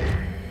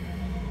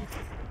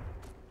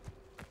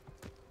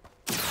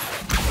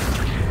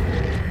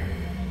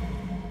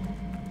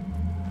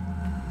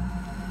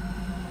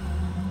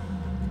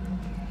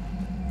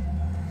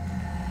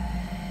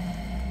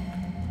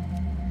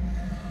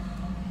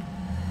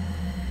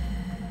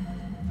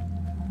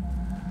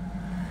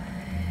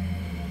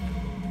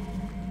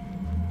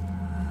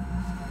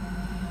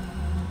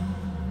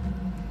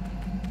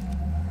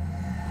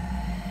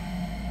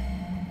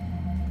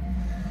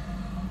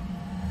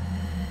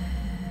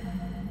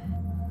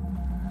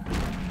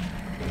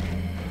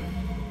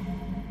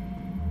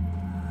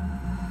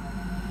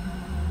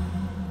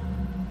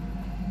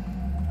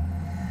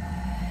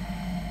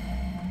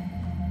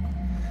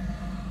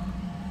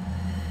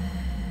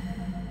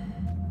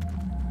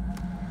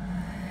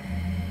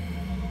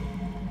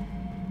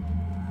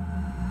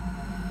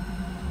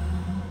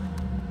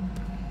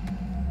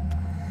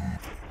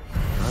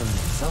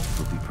 Himself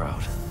will be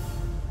proud.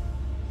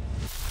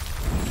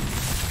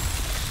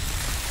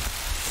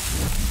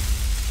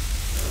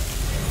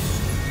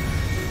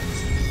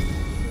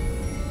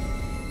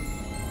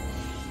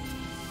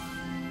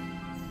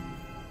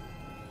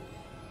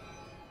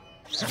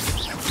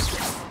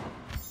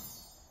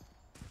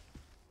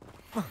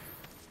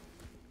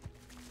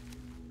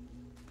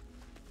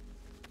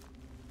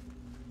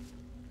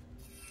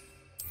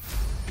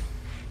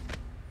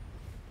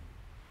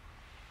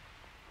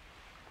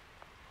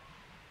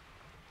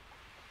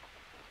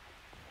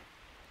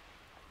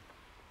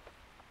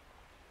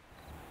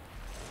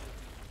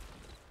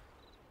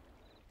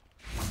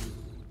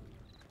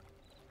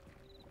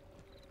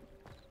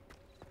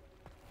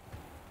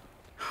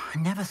 I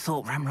never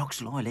thought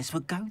Ranrock's loyalists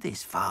would go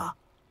this far.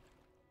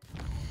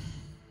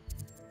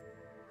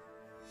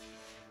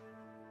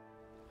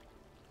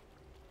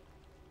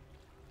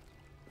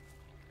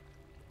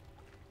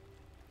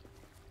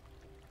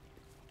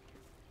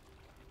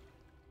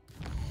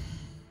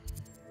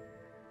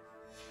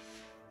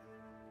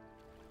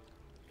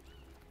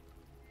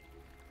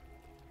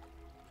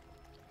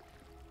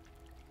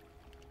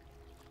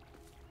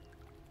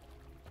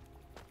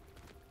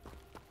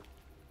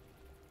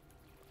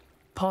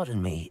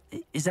 Pardon me,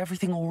 is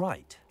everything all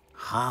right?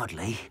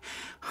 Hardly.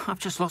 I've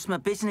just lost my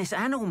business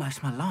and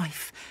almost my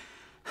life.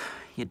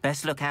 You'd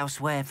best look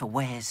elsewhere for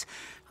wares.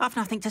 I've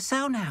nothing to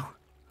sell now.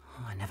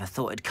 I never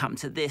thought it'd come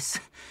to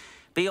this.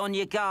 Be on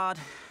your guard.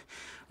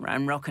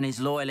 Ranrock and his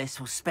loyalists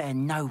will spare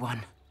no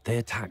one. They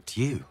attacked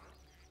you?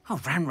 Oh,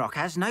 Ranrock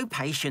has no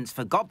patience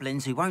for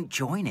goblins who won't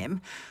join him.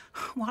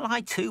 While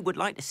I too would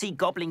like to see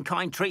goblin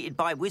kind treated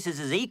by wizards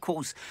as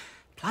equals,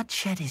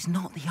 bloodshed is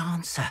not the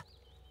answer.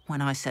 When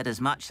I said as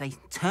much, they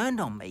turned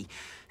on me,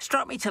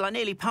 struck me till I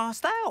nearly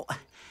passed out.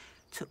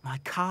 Took my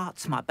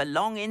carts, my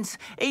belongings,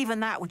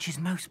 even that which is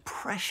most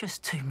precious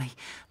to me,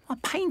 my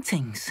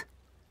paintings.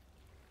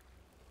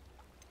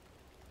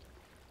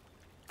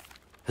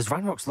 Has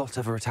Ranrock's lot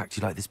ever attacked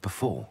you like this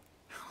before?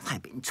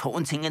 They've been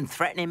taunting and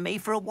threatening me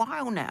for a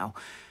while now,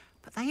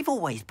 but they've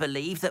always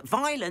believed that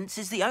violence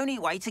is the only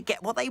way to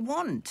get what they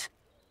want.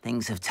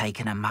 Things have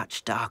taken a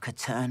much darker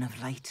turn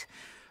of late.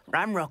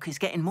 Ranrock is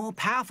getting more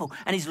powerful,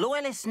 and his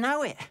loyalists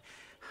know it.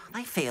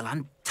 They feel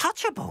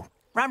untouchable.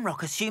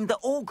 Ranrock assumed that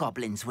all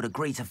goblins would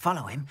agree to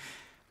follow him,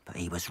 but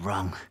he was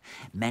wrong.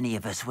 Many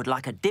of us would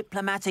like a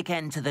diplomatic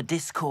end to the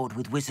discord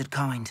with wizard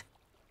kind.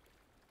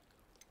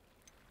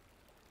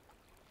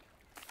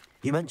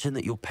 You mentioned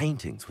that your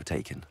paintings were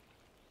taken.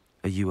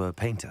 Are you a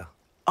painter?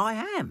 I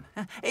am.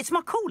 It's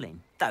my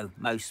calling, though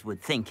most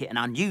would think it an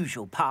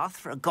unusual path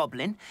for a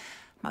goblin.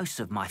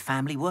 Most of my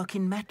family work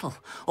in metal,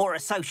 or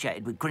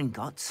associated with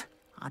Gringotts.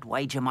 I'd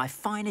wager my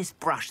finest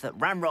brush that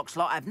Ranrock's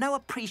lot have no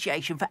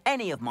appreciation for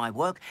any of my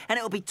work, and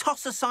it'll be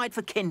tossed aside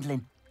for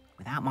kindling.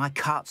 Without my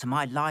carts and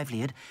my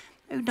livelihood,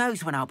 who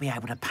knows when I'll be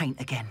able to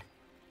paint again.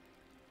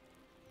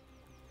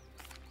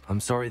 I'm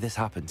sorry this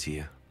happened to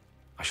you.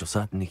 I shall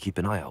certainly keep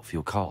an eye out for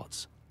your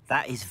carts.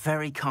 That is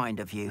very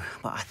kind of you,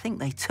 but I think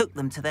they took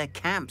them to their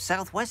camp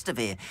southwest of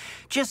here,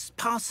 just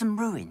past some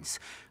ruins.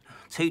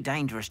 Too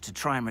dangerous to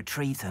try and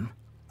retrieve them.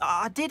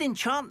 I did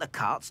enchant the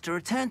carts to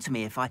return to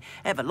me if I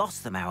ever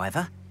lost them,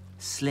 however.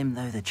 Slim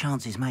though the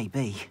chances may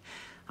be,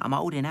 I'm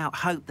holding out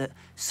hope that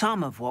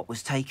some of what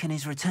was taken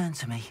is returned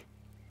to me.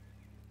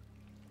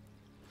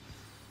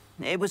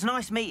 It was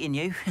nice meeting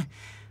you.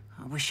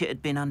 I wish it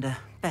had been under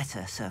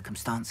better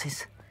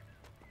circumstances.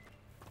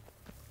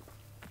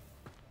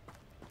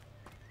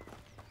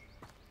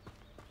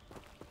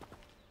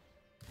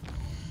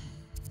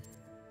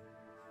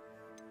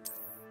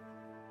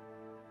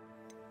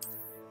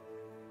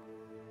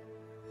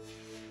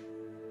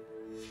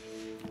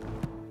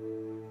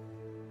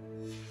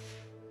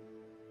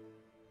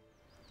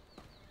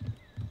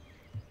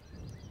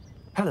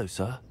 Hello,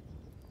 sir.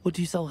 What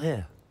do you sell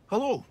here?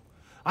 Hello,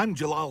 I'm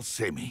Jalal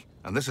Semi,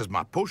 and this is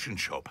my potion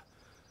shop.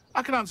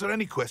 I can answer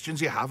any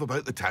questions you have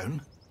about the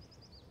town.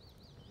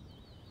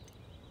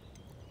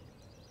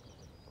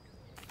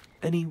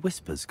 Any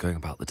whispers going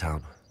about the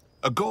town?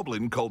 A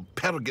goblin called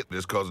Pergit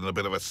is causing a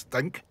bit of a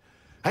stink.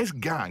 His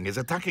gang is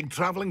attacking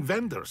travelling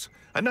vendors,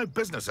 and now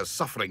business is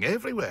suffering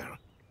everywhere.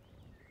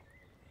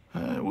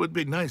 It would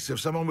be nice if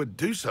someone would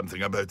do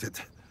something about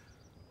it.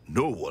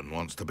 No one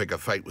wants to pick a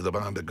fight with a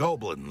band of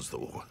goblins,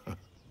 though.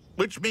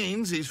 Which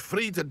means he's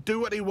free to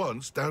do what he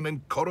wants down in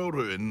Coral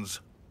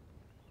Ruins.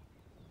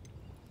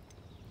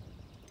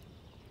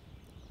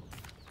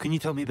 Can you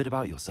tell me a bit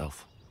about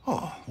yourself?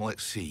 Oh,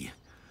 let's see.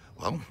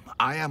 Well,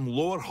 I am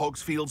Lower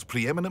Hogsfield's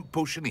preeminent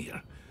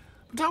potioneer.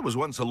 But I was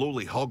once a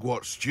lowly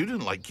Hogwarts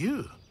student like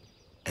you.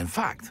 In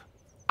fact,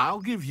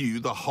 I'll give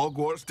you the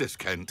Hogwarts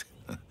discount.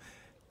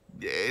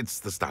 It's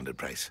the standard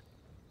price.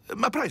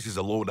 My prices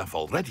are low enough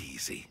already, you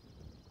see.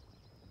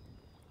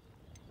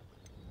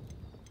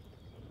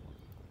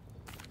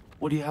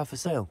 What do you have for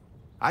sale?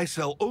 I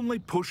sell only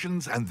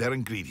potions and their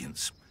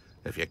ingredients.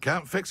 If you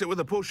can't fix it with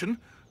a potion,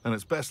 then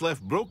it's best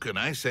left broken,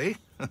 I say.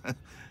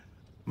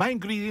 My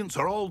ingredients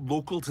are all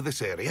local to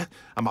this area,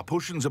 and my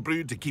potions are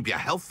brewed to keep you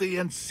healthy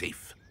and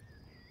safe.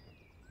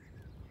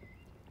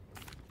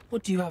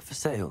 What do you have for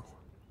sale?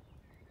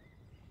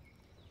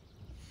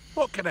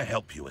 What can I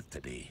help you with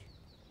today?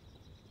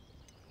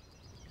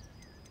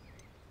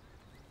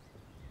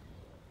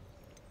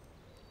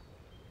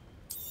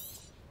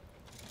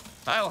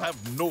 I'll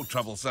have no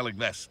trouble selling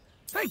this.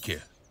 Thank you.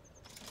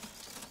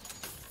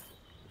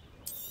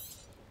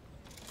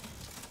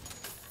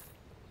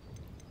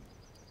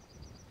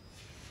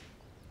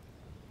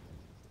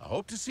 I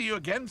hope to see you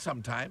again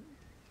sometime.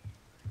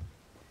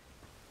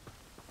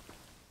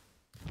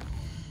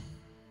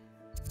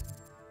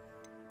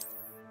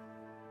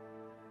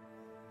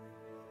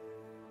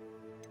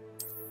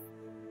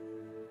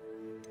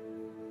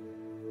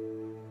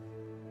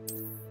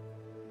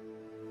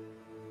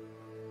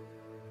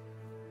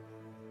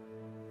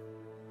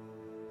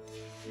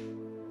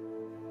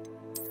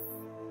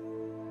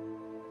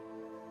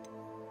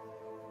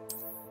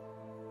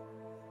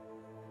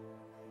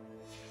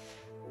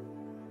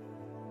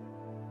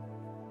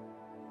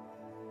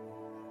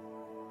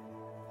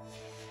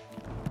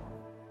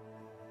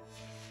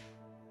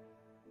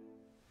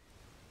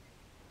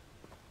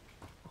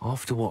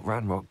 After what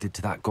Ranrock did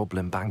to that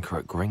goblin banker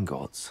at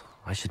Gringotts,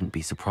 I shouldn't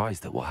be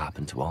surprised at what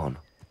happened to Arn.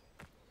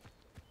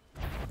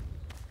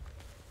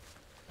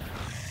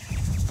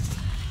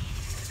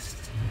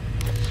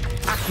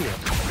 Accio!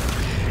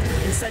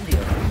 Incendio!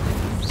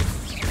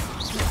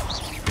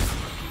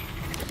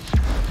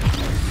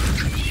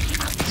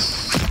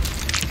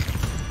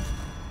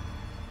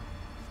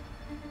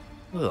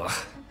 Ugh.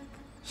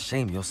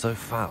 Shame you're so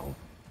foul.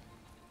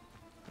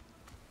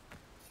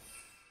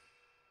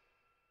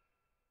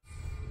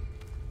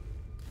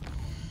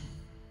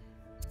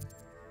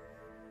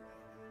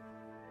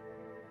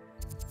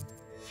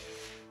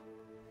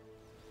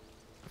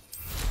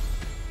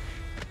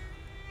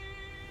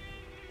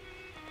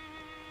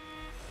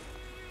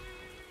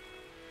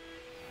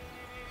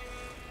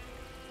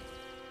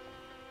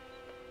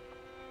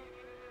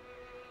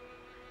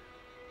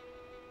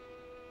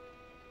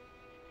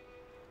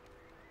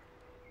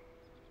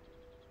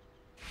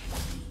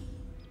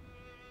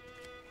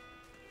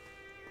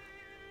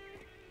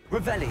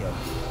 Revelio.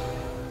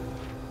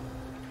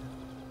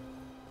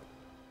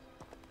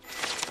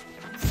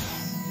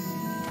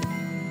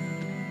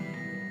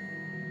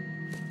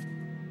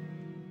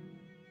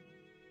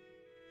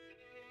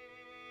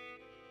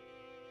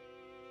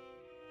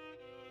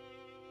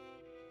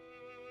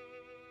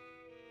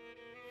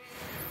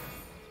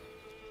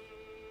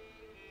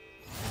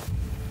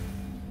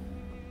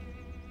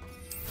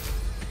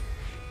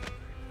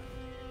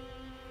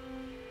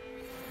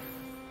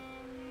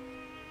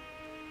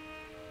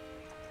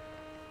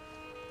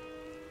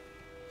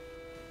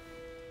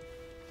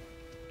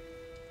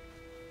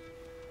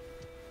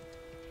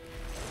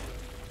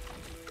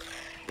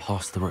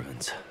 Past the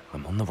ruins.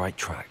 I'm on the right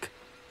track.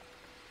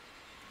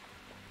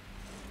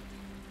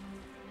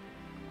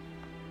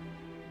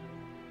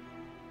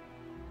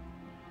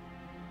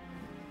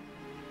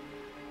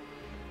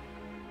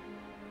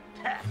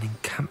 An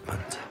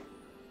encampment.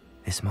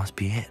 This must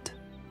be it.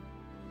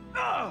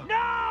 Oh,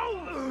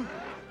 no!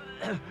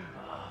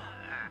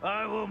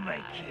 I will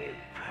make you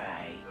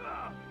pay.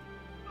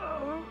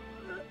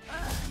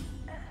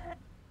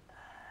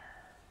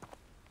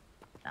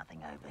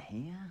 Nothing over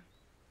here.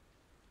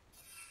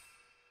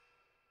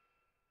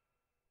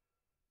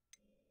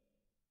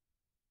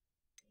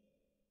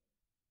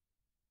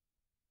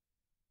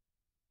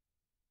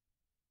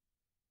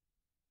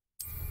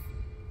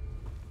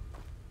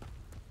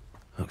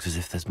 Looks as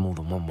if there's more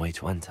than one way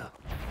to enter.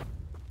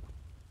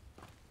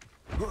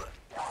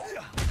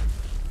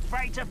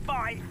 Afraid to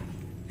fight?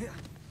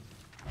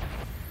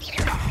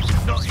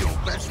 Not your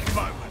best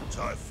moment,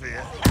 I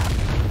fear.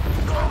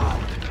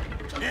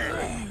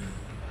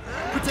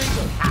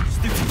 Potato!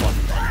 Stupid one!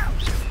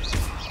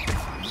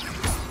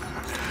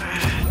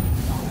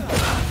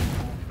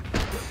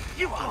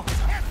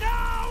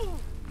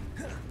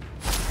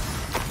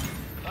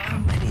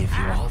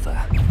 Rather.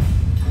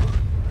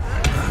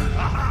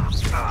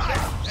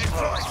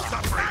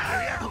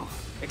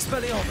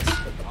 Expelliarmus!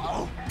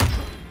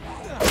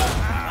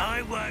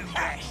 I won't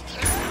rest.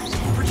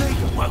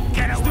 Protego won't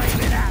get away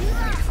with that.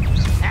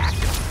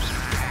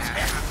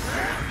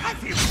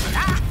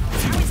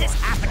 How is this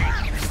happening?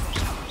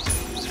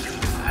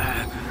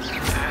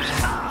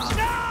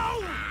 No!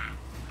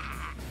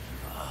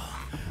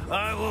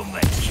 I will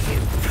make you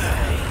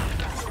pay.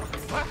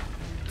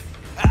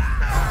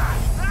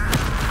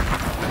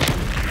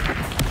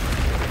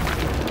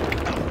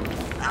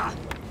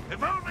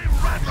 If only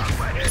Ratman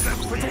were here to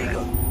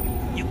Protego!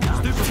 You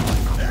stupefy!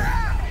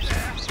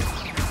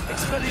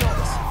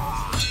 Expelliarmus!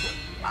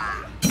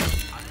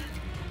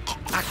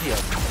 Accio!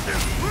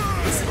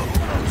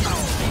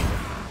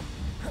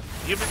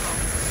 Give it up.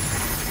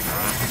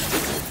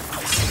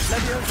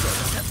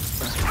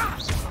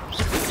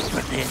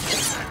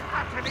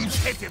 Utterly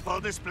pitiful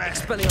display.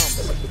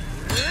 Expelliarmus!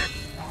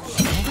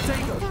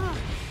 Protego!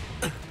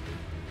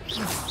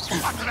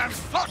 What an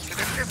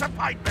unfortunate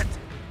disappointment!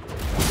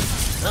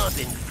 I've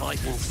been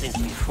fighting since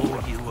before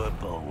you were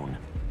born.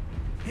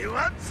 You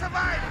won't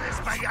survive this,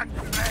 my young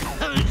friend.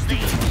 Who's the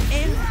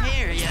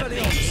inferior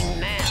being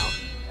now?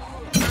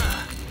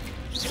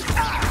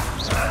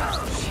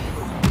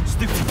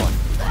 Stupid one!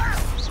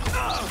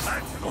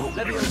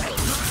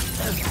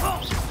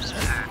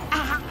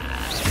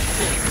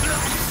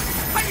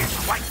 Are you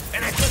quite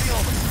finished?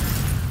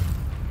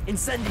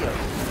 Incendio!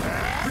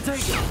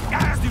 Protego!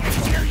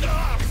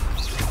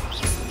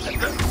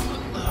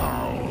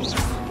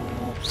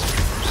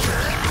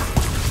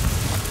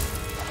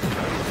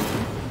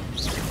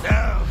 No,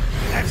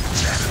 that's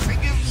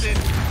nothing, isn't it?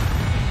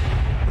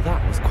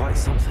 That was quite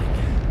something.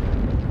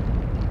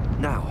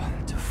 Now,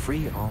 to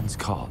free Arn's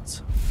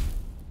cards.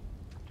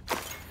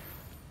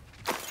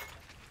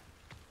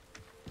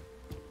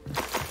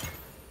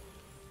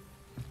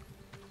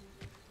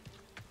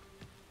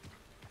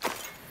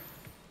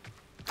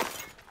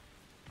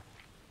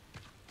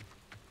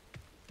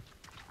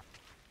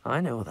 I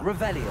know that.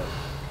 Revelio.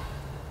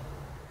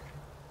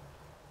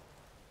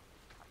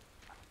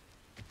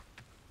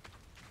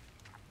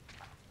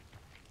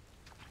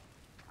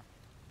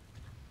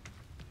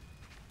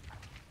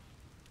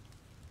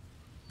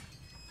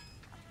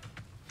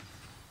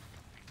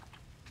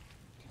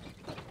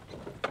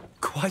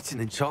 Quite an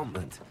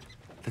enchantment.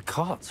 The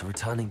carts are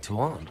returning to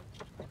Arn.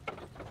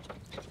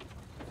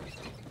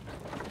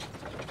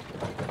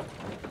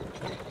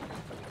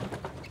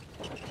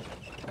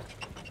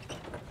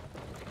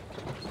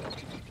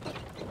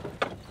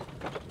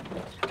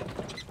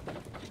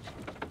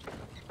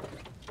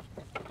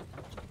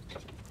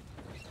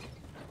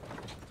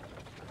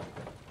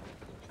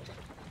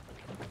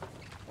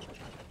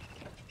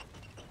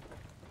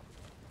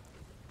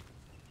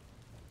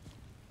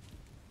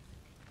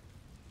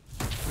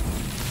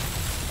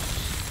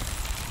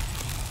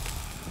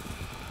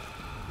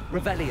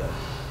 Revelio.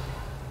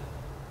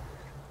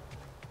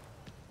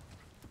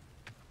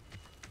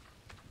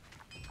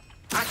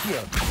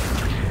 Accio.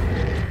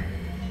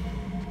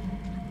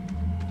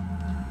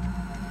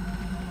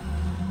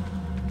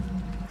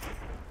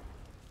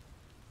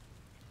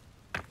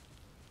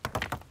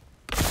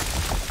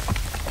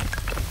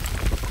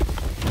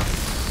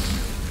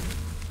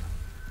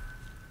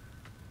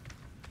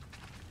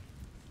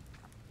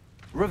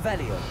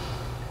 Revelio.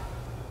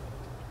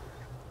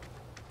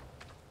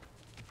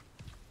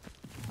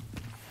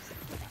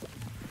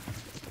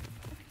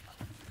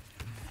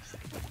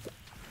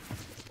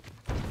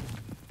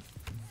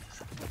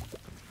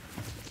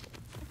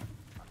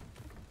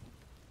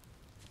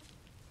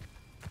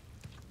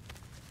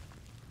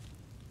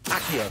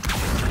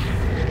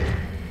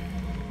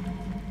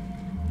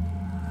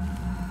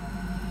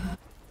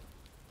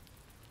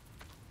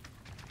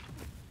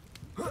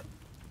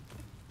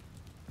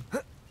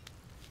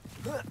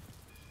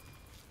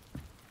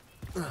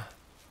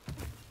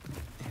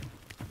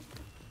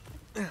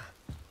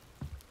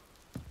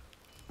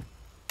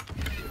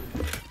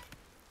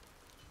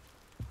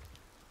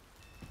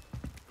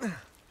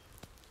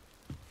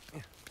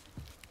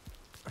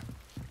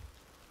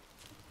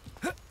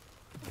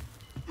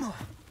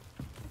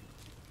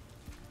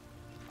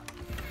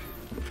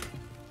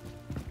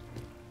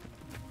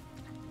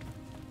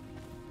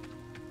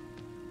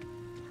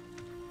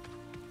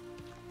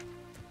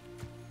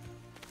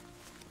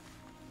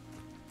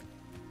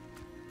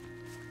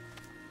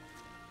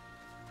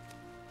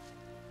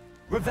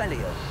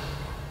 Revelio.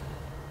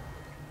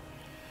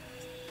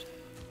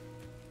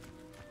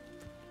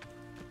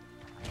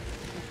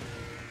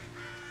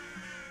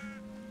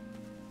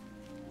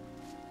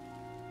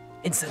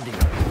 Incendio.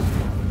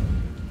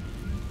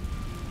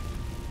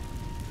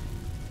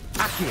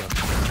 Accio.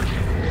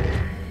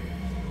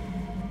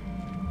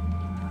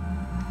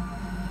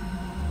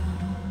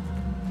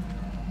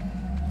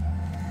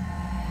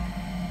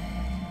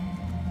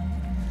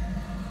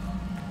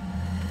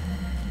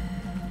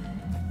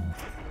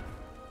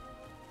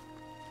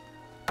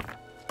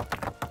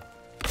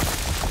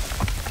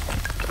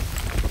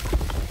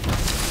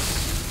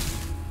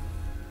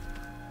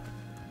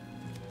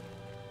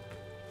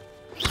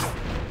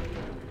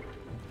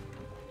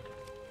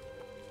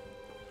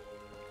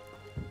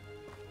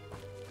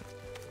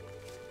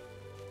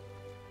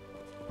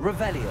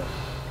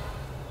 Revelio.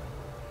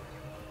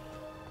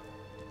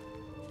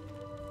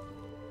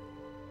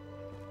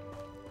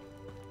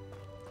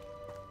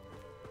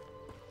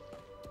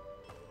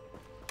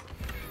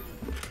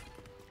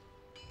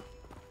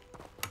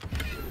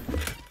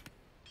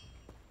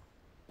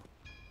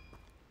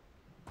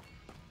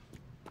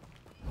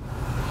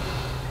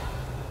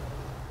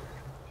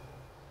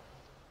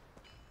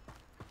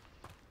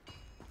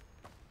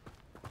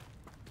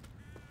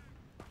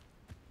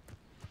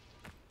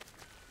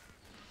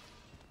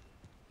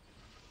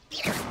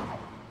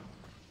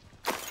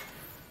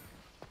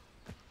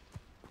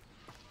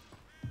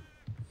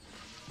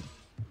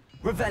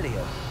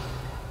 Revelio.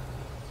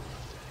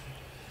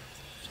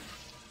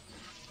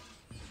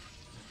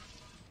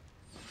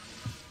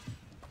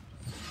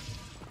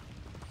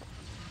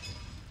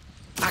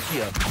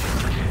 Accio.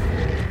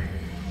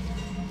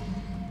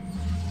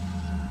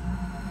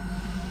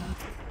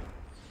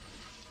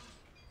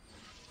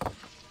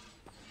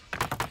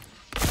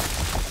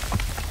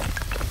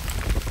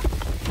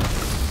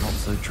 Not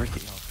so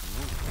tricky.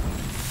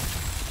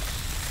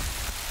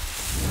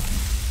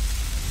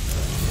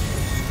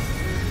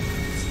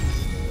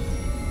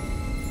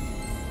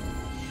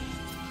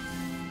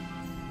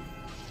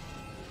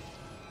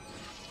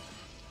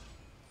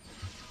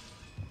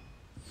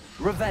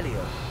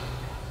 Revelio.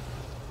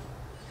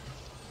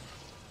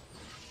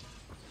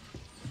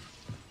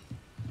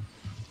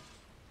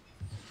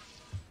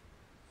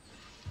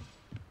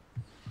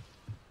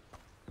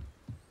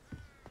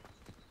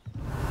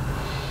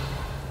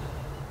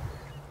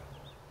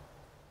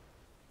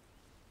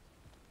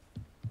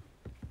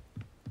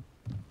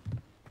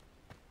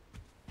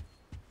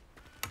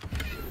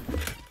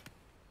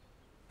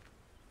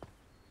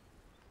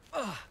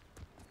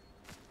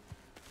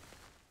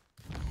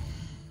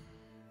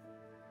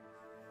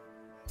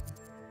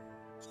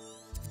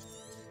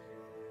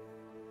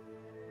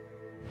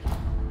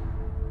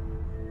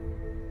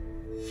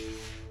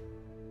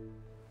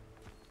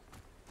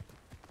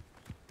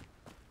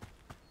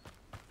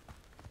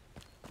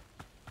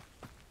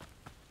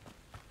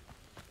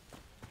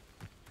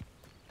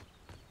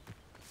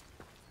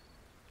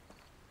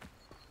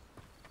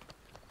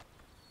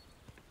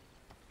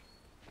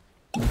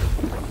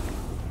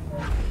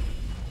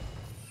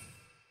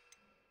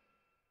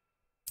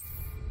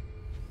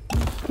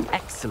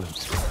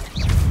 Excellent.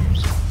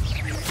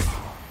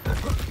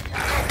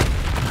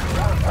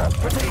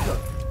 Protego.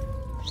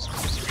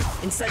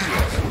 Incendio.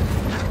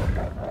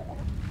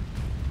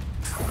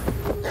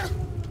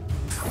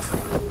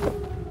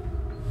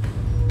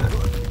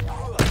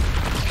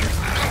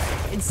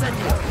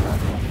 Incendio.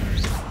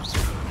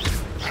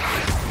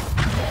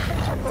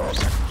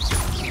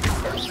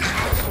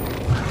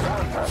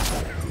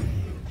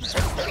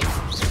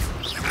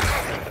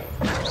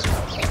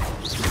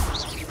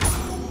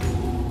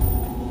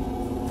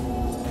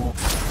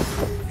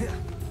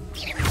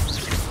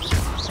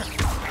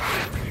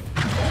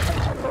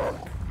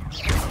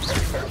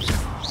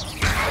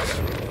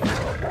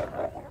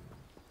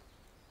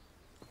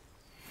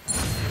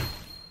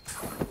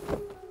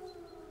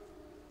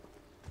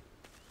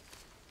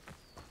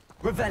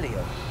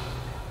 Revelio.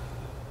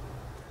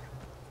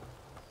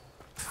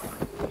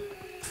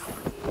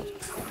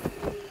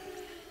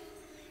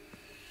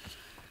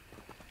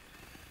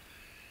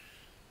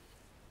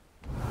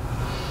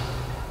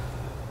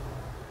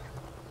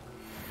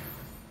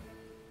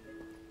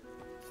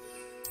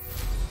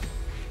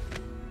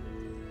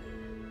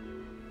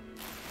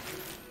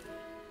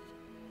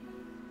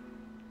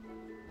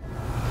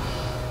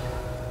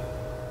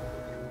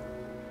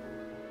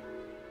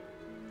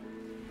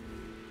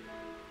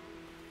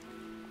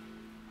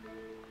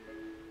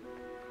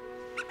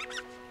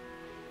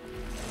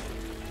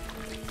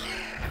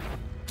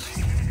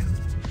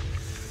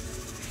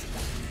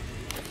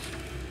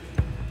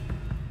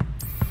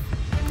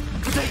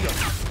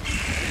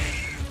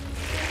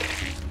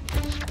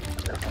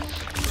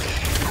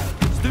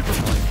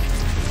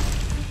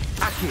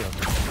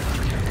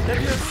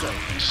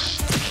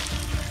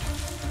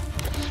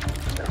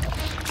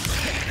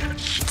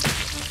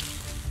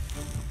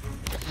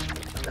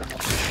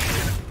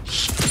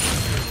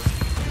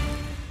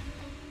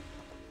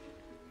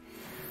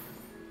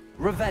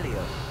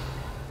 Revelio.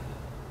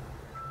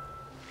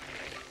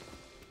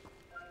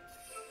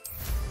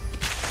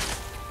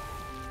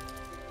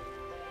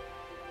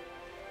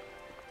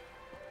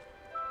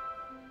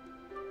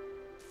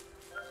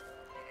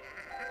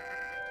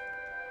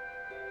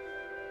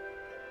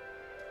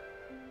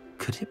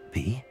 Could it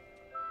be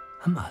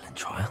a Merlin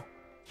Trial?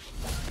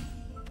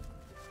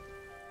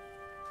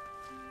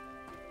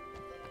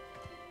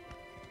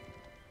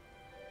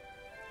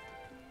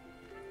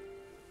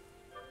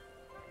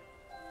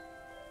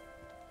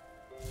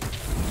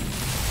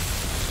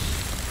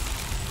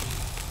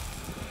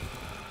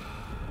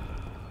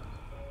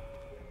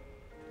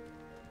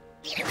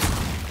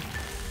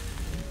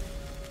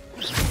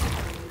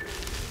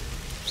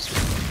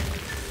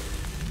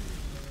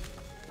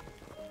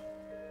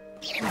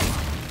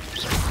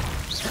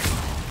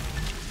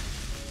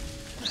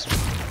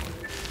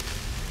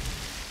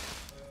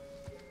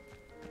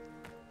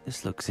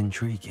 This looks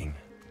intriguing.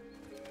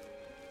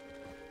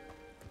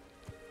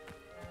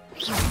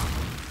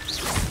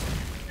 That's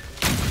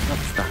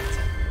that.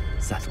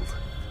 Settled.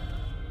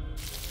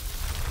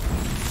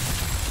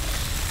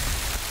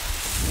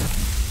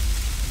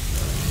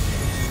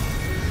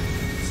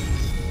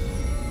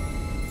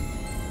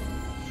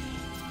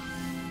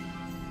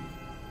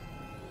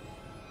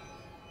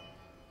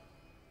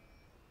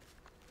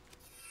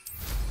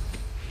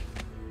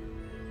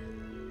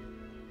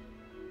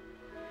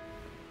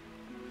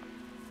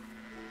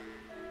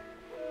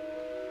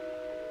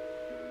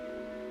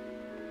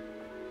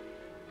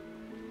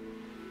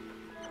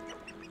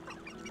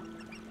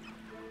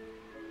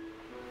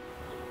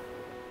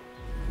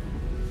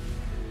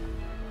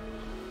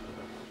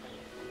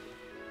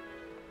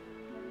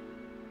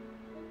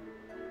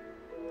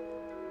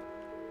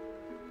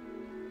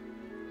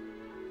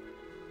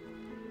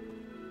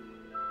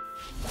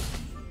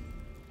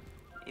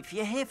 If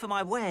you're here for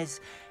my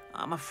wares,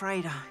 I'm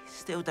afraid I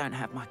still don't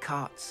have my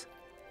carts.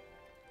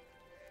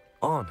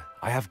 On,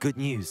 I have good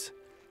news.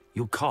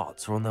 Your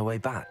carts are on their way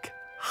back.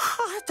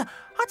 I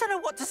don't know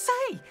what to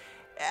say.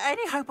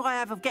 Any hope I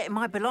have of getting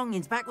my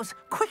belongings back was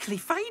quickly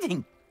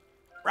fading.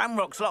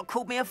 Ramrock's lot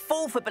called me a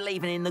fool for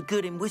believing in the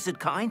good in wizard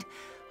kind.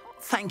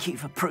 Thank you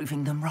for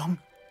proving them wrong.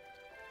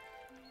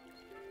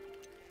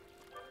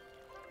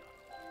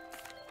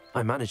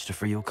 I managed to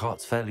free your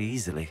carts fairly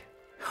easily.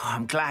 Oh,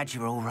 I'm glad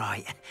you're all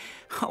right.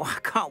 Oh, I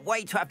can't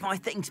wait to have my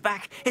things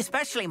back,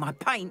 especially my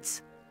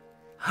paints.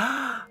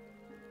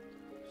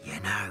 You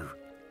know,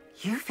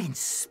 you've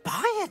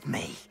inspired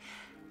me.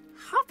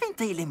 I've been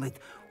dealing with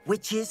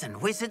witches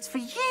and wizards for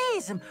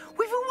years, and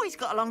we've always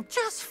got along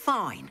just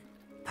fine.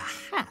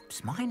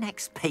 Perhaps my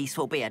next piece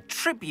will be a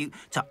tribute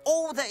to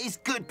all that is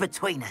good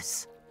between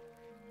us.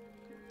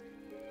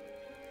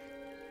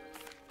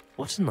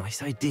 What a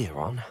nice idea,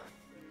 Ron.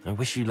 I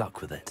wish you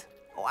luck with it.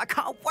 Oh, I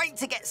can't wait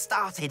to get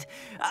started.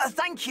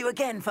 Thank you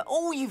again for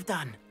all you've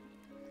done.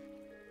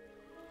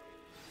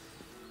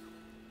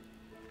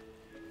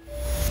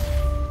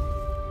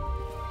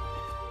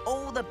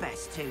 All the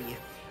best to you.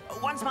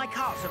 Once my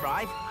carts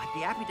arrive, I'd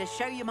be happy to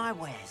show you my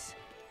wares.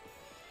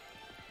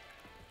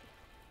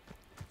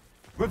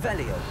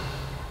 Revelio.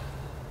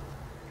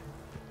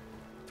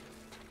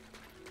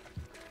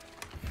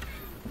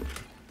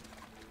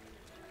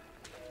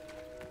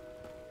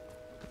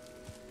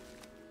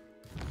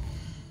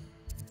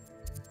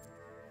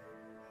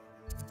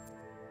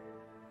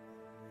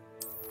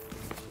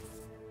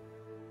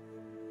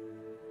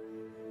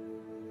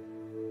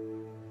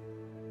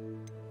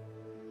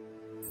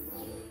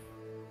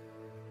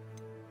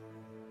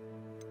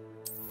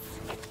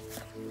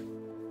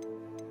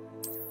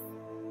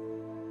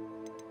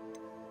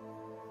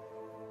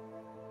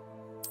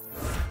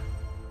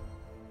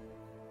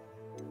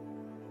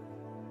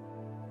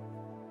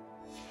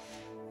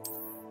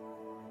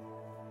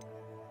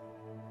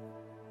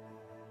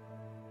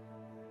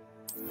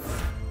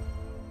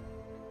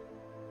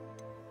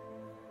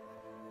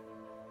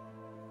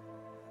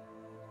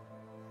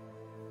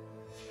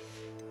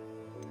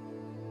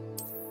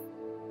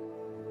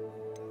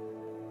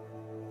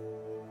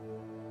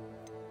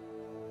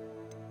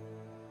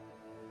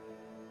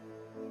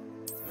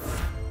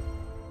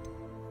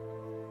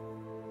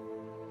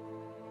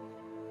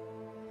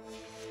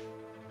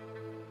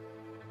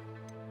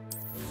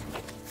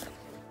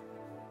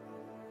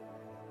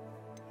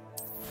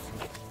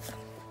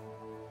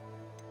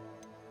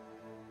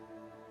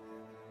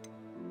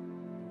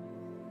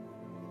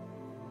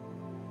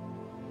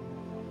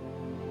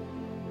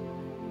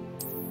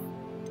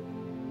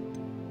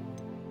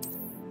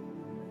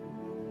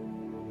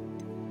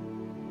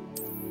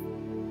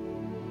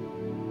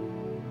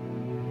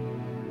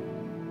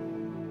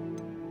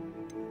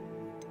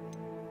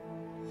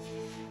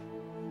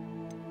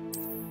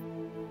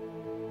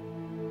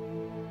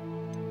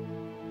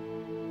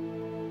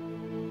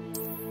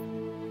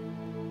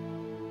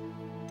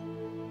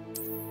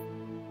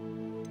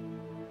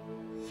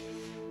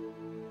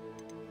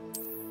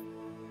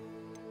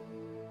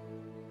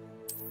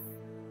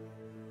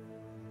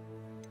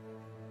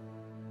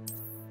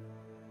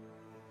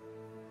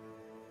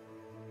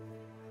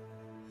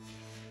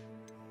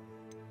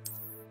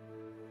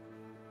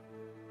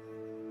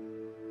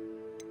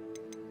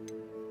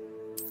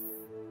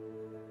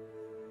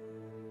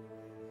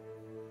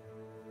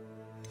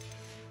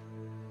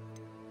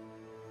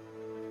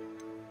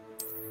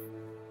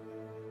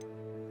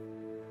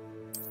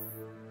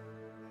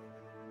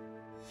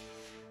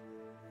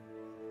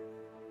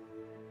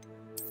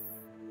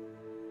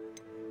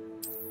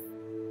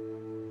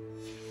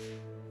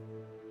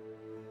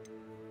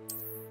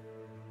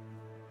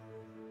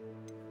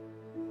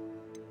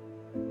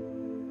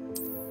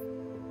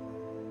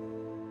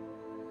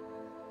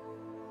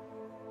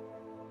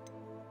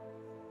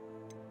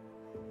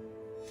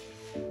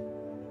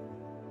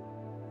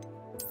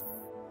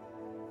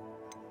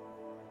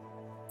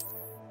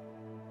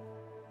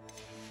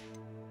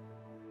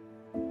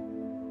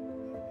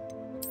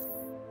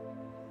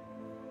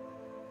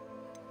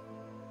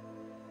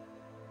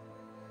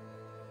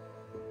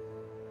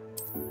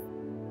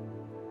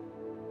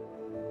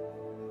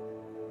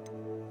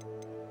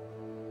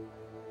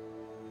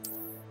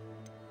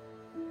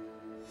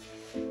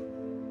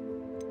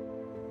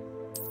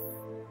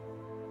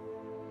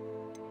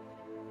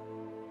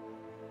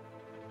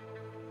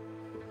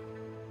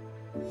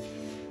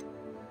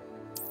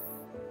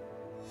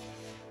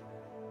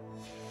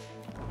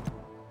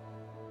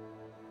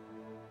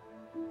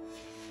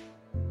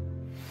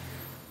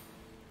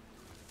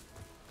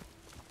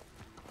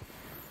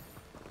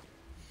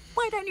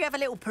 don't you have a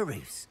little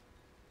peruse?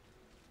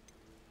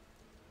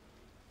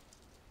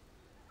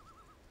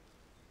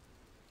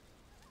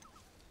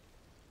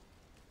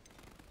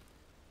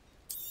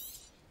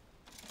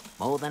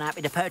 More than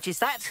happy to purchase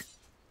that.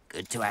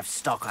 Good to have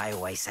stock, I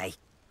always say.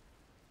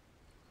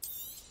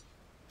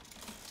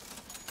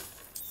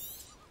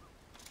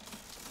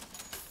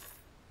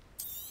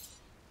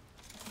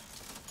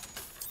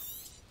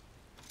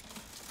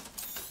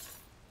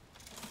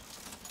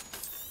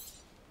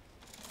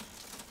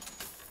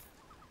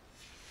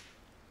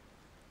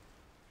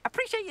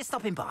 Appreciate you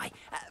stopping by.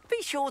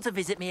 Be sure to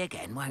visit me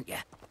again, won't you?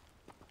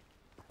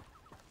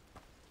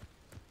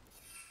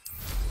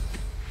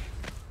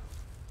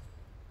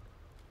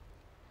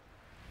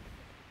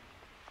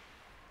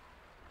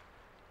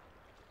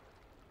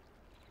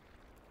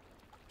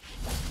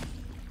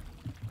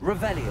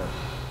 Revelio.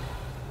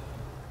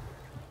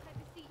 I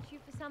beseech you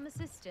for some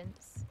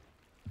assistance.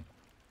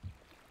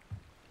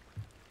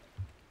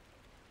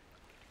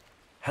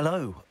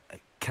 Hello.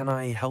 Can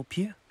I help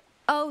you?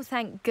 Oh,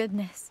 thank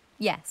goodness.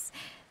 Yes.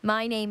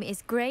 My name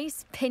is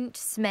Grace Pinch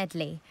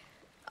Smedley.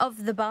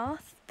 Of the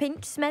Bath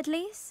Pinch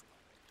Smedleys?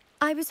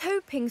 I was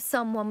hoping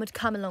someone would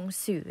come along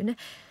soon.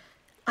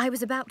 I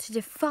was about to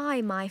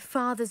defy my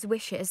father's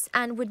wishes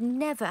and would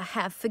never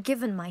have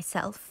forgiven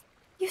myself.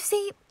 You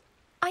see,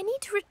 I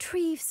need to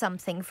retrieve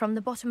something from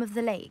the bottom of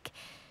the lake.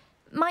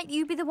 Might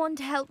you be the one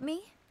to help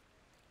me?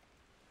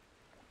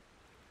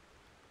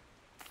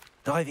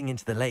 Diving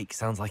into the lake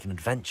sounds like an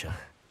adventure.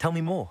 Tell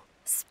me more.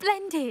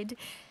 Splendid!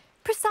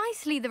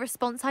 Precisely the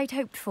response I'd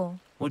hoped for.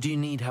 What do you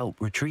need help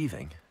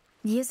retrieving?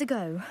 Years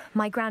ago,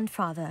 my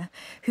grandfather,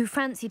 who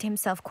fancied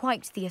himself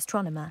quite the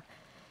astronomer,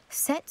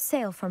 set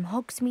sail from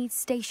Hogsmeade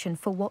Station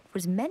for what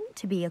was meant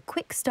to be a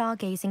quick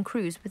stargazing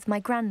cruise with my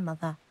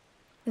grandmother.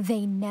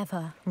 They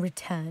never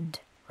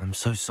returned. I'm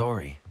so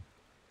sorry.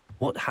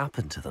 What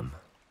happened to them?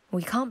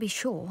 We can't be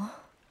sure.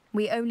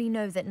 We only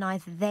know that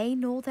neither they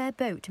nor their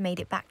boat made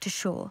it back to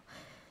shore.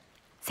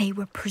 They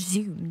were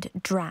presumed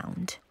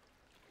drowned.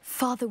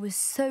 Father was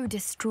so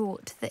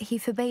distraught that he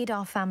forbade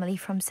our family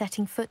from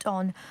setting foot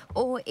on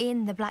or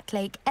in the Black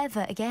Lake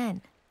ever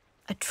again.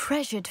 A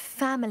treasured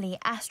family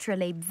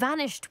astrolabe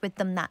vanished with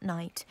them that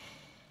night.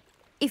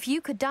 If you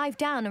could dive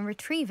down and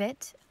retrieve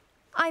it,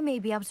 I may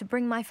be able to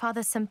bring my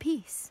father some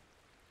peace.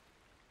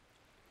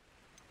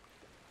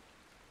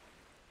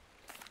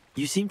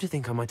 You seem to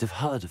think I might have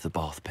heard of the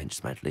Bath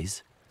Pinch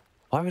Smedleys.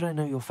 Why would I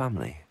know your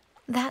family?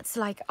 That's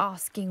like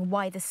asking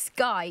why the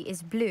sky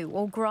is blue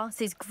or grass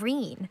is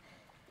green.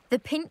 The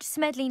Pinch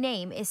Smedley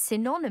name is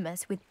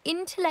synonymous with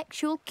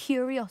intellectual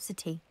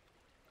curiosity.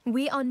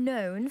 We are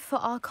known for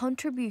our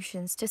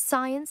contributions to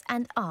science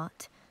and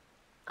art.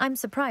 I'm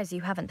surprised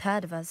you haven't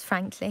heard of us,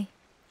 frankly.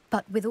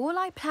 But with all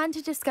I plan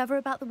to discover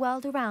about the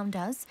world around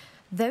us,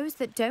 those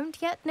that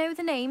don't yet know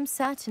the name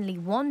certainly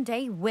one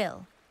day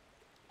will.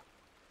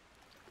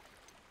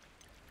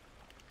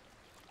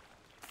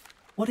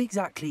 What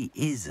exactly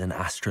is an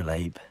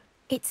astrolabe?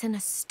 It's an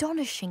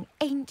astonishing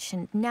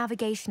ancient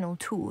navigational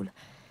tool.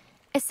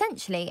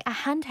 Essentially, a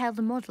handheld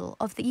model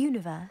of the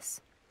universe.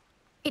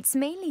 It's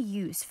mainly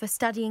used for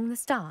studying the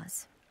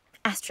stars,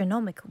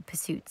 astronomical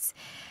pursuits,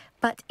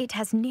 but it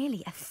has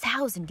nearly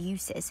 1,000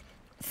 uses.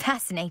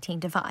 Fascinating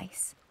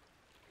device.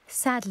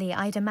 Sadly,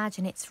 I'd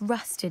imagine it's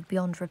rusted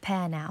beyond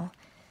repair now.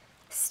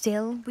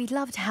 Still, we'd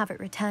love to have it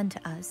returned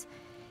to us.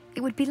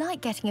 It would be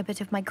like getting a bit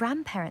of my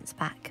grandparents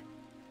back.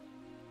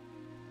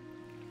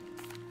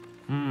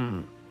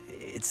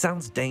 It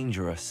sounds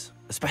dangerous,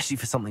 especially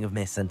for something of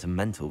mere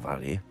sentimental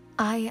value.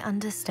 I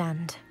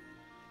understand.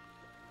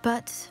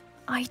 But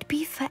I'd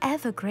be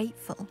forever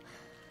grateful.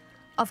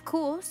 Of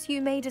course,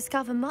 you may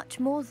discover much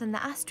more than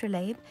the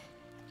astrolabe.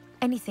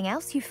 Anything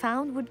else you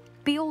found would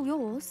be all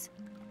yours.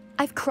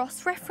 I've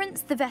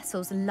cross-referenced the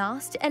vessel's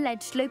last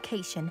alleged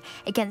location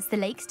against the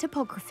lake's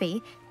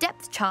topography,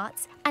 depth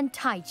charts, and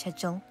tide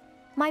schedule.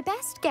 My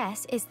best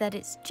guess is that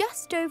it's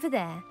just over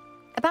there,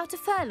 about a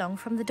furlong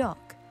from the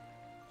dock.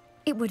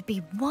 It would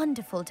be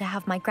wonderful to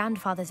have my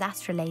grandfather's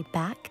astrolabe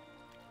back.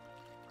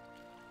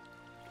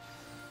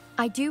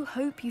 I do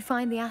hope you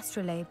find the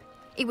astrolabe.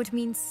 It would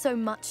mean so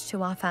much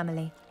to our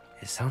family.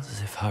 It sounds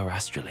as if her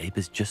astrolabe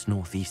is just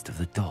northeast of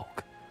the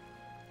dock.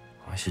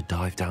 I should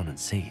dive down and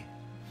see.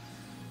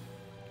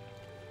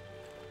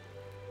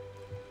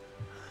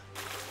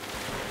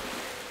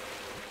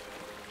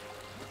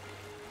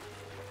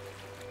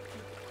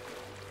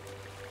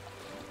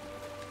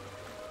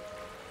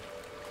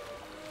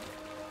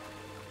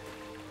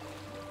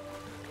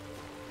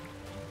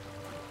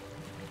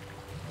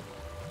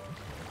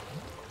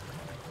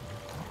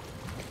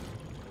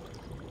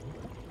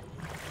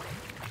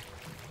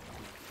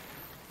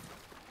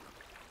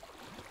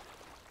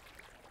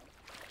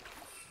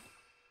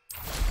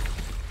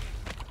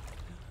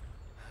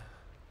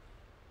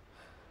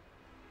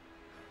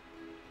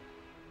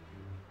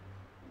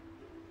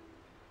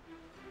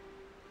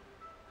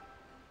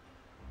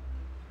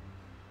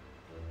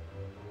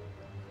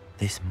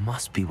 This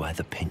must be where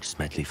the Pinch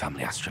Smedley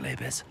family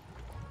astrolabe is.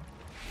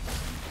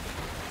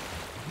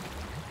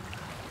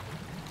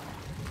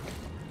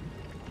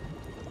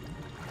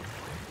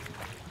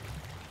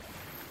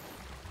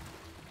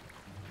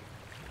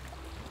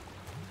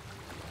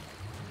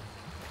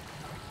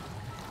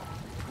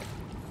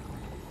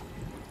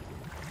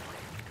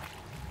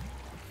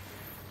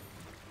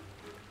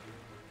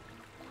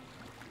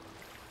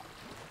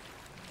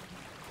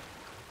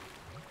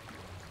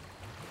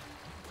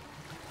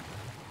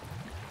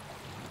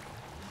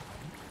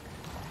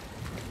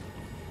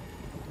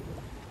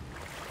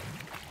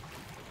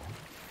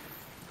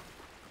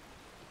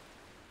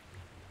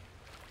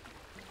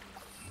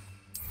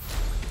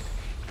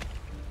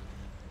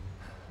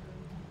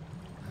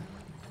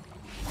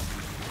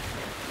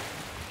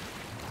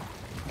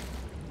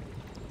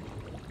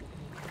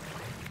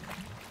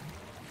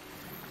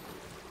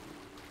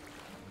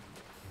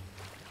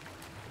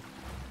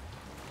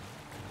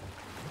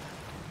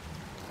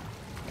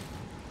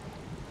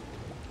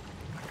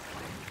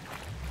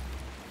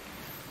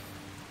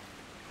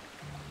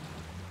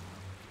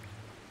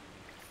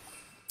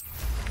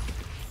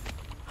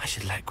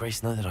 should let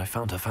Grace know that I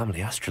found her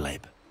family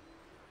astrolabe.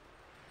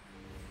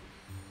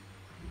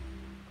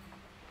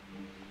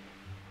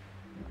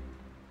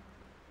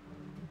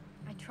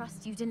 I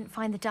trust you didn't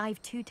find the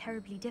dive too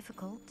terribly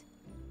difficult.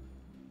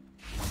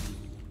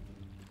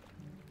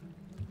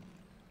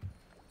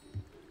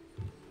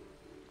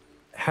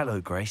 Hello,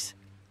 Grace.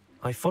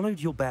 I followed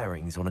your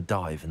bearings on a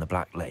dive in the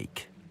Black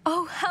Lake.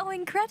 Oh, how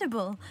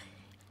incredible!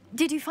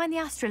 Did you find the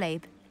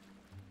astrolabe?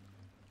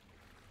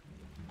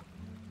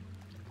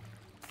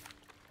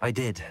 I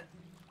did.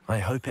 I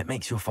hope it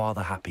makes your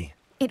father happy.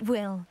 It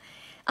will.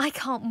 I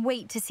can't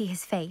wait to see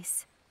his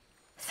face.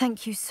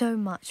 Thank you so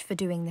much for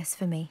doing this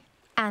for me,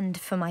 and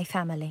for my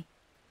family.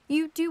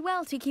 You do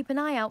well to keep an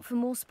eye out for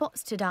more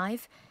spots to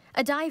dive.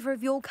 A diver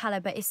of your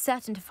caliber is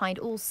certain to find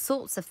all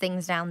sorts of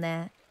things down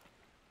there.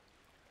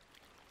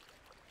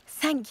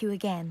 Thank you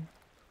again.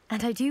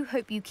 And I do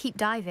hope you keep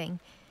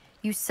diving.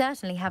 You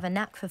certainly have a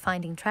knack for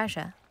finding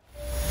treasure.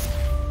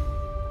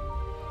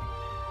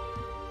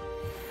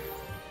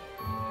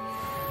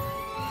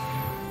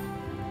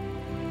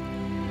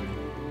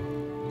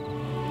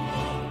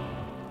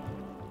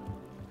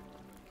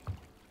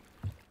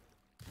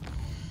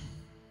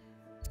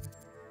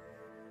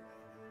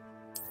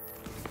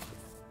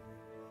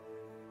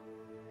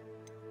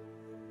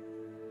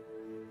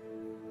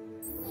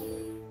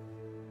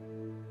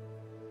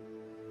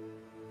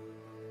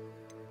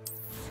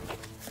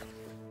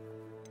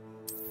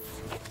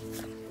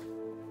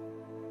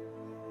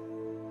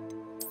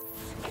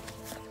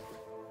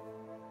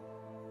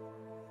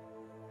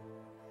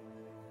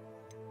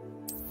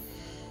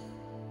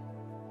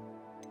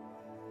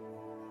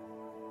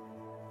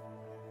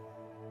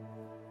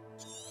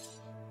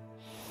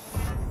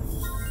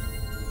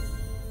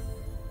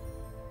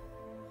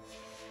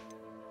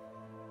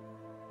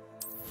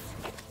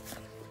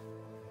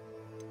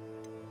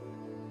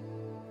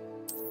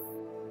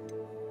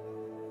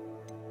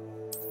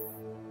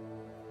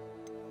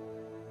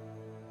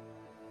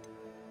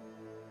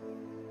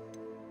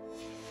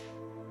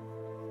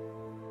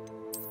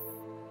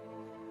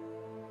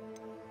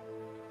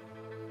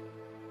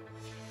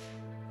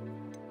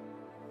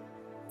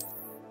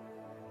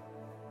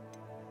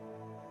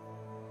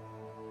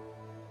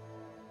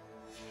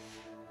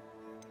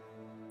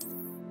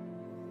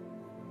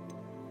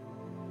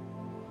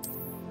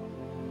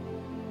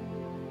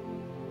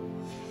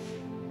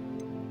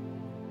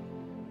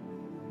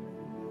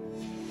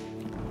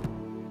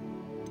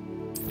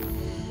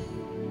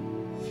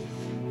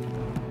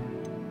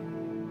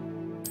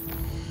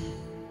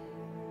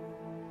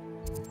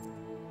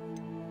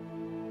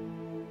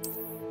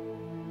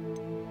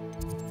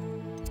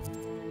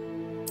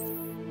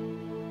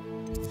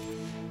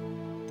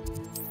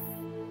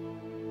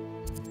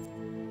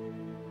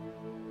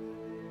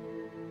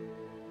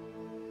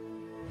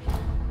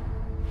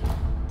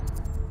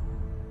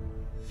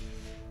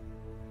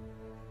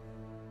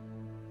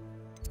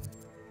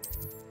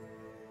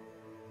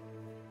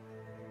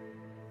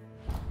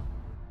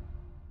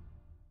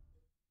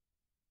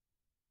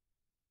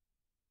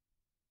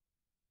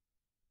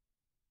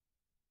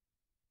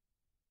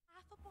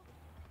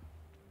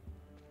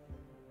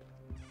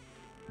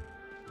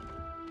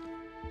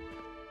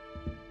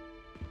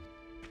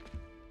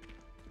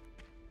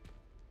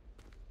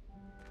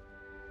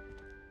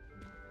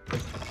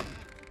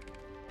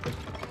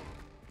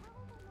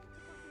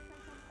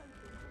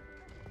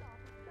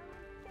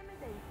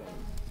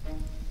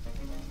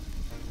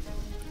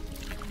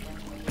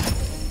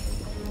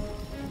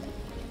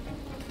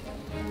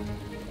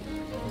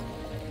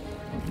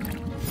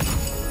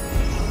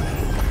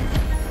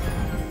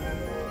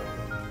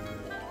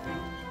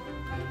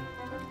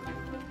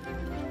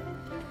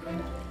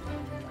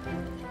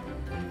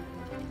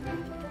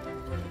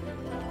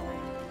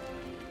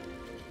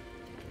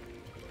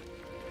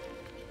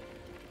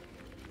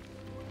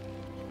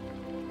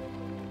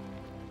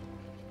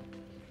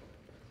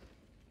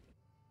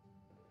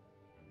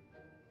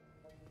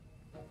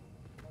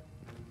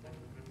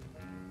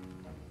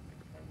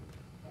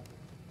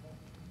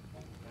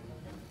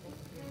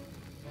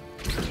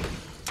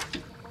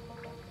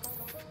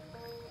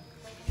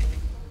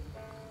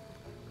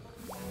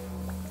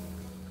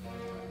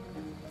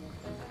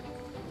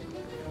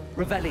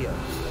 Revelio.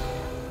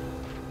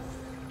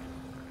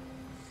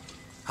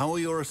 How are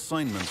your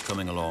assignments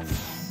coming along?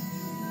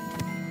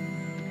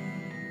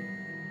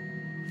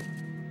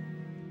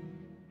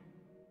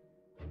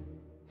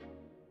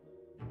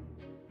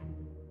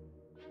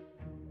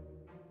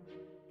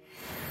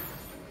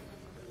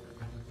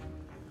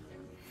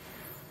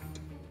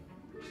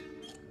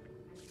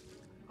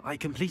 I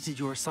completed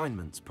your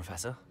assignments,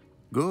 Professor.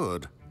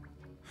 Good.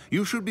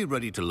 You should be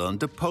ready to learn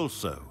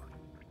Depulso.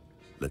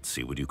 Let's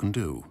see what you can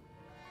do.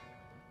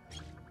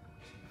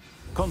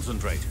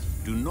 Concentrate.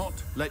 Do not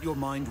let your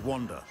mind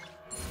wander.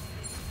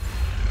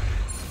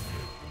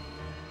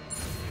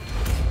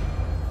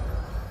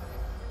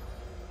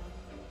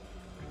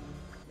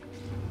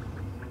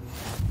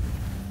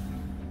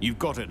 You've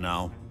got it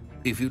now.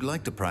 If you'd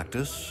like to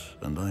practice,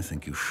 and I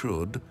think you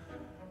should,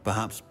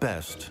 Perhaps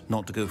best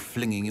not to go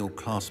flinging your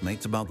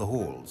classmates about the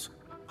halls.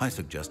 I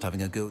suggest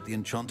having a go at the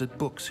enchanted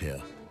books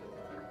here.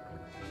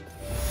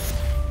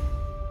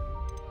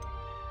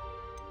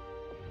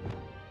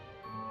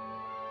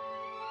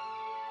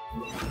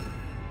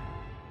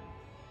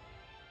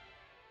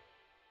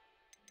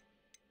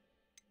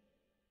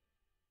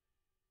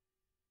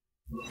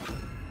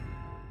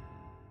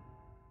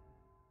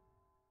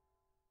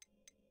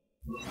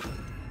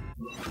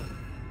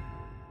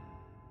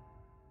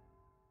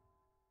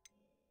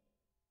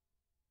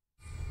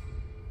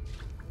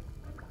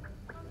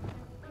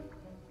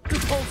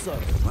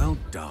 Well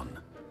done.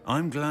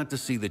 I'm glad to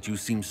see that you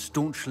seem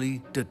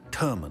staunchly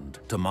determined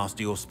to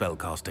master your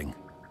spellcasting.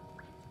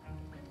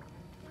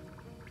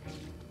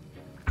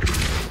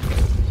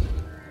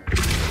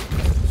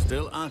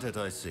 Still at it,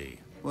 I see.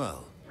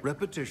 Well,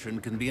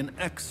 repetition can be an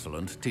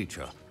excellent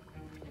teacher.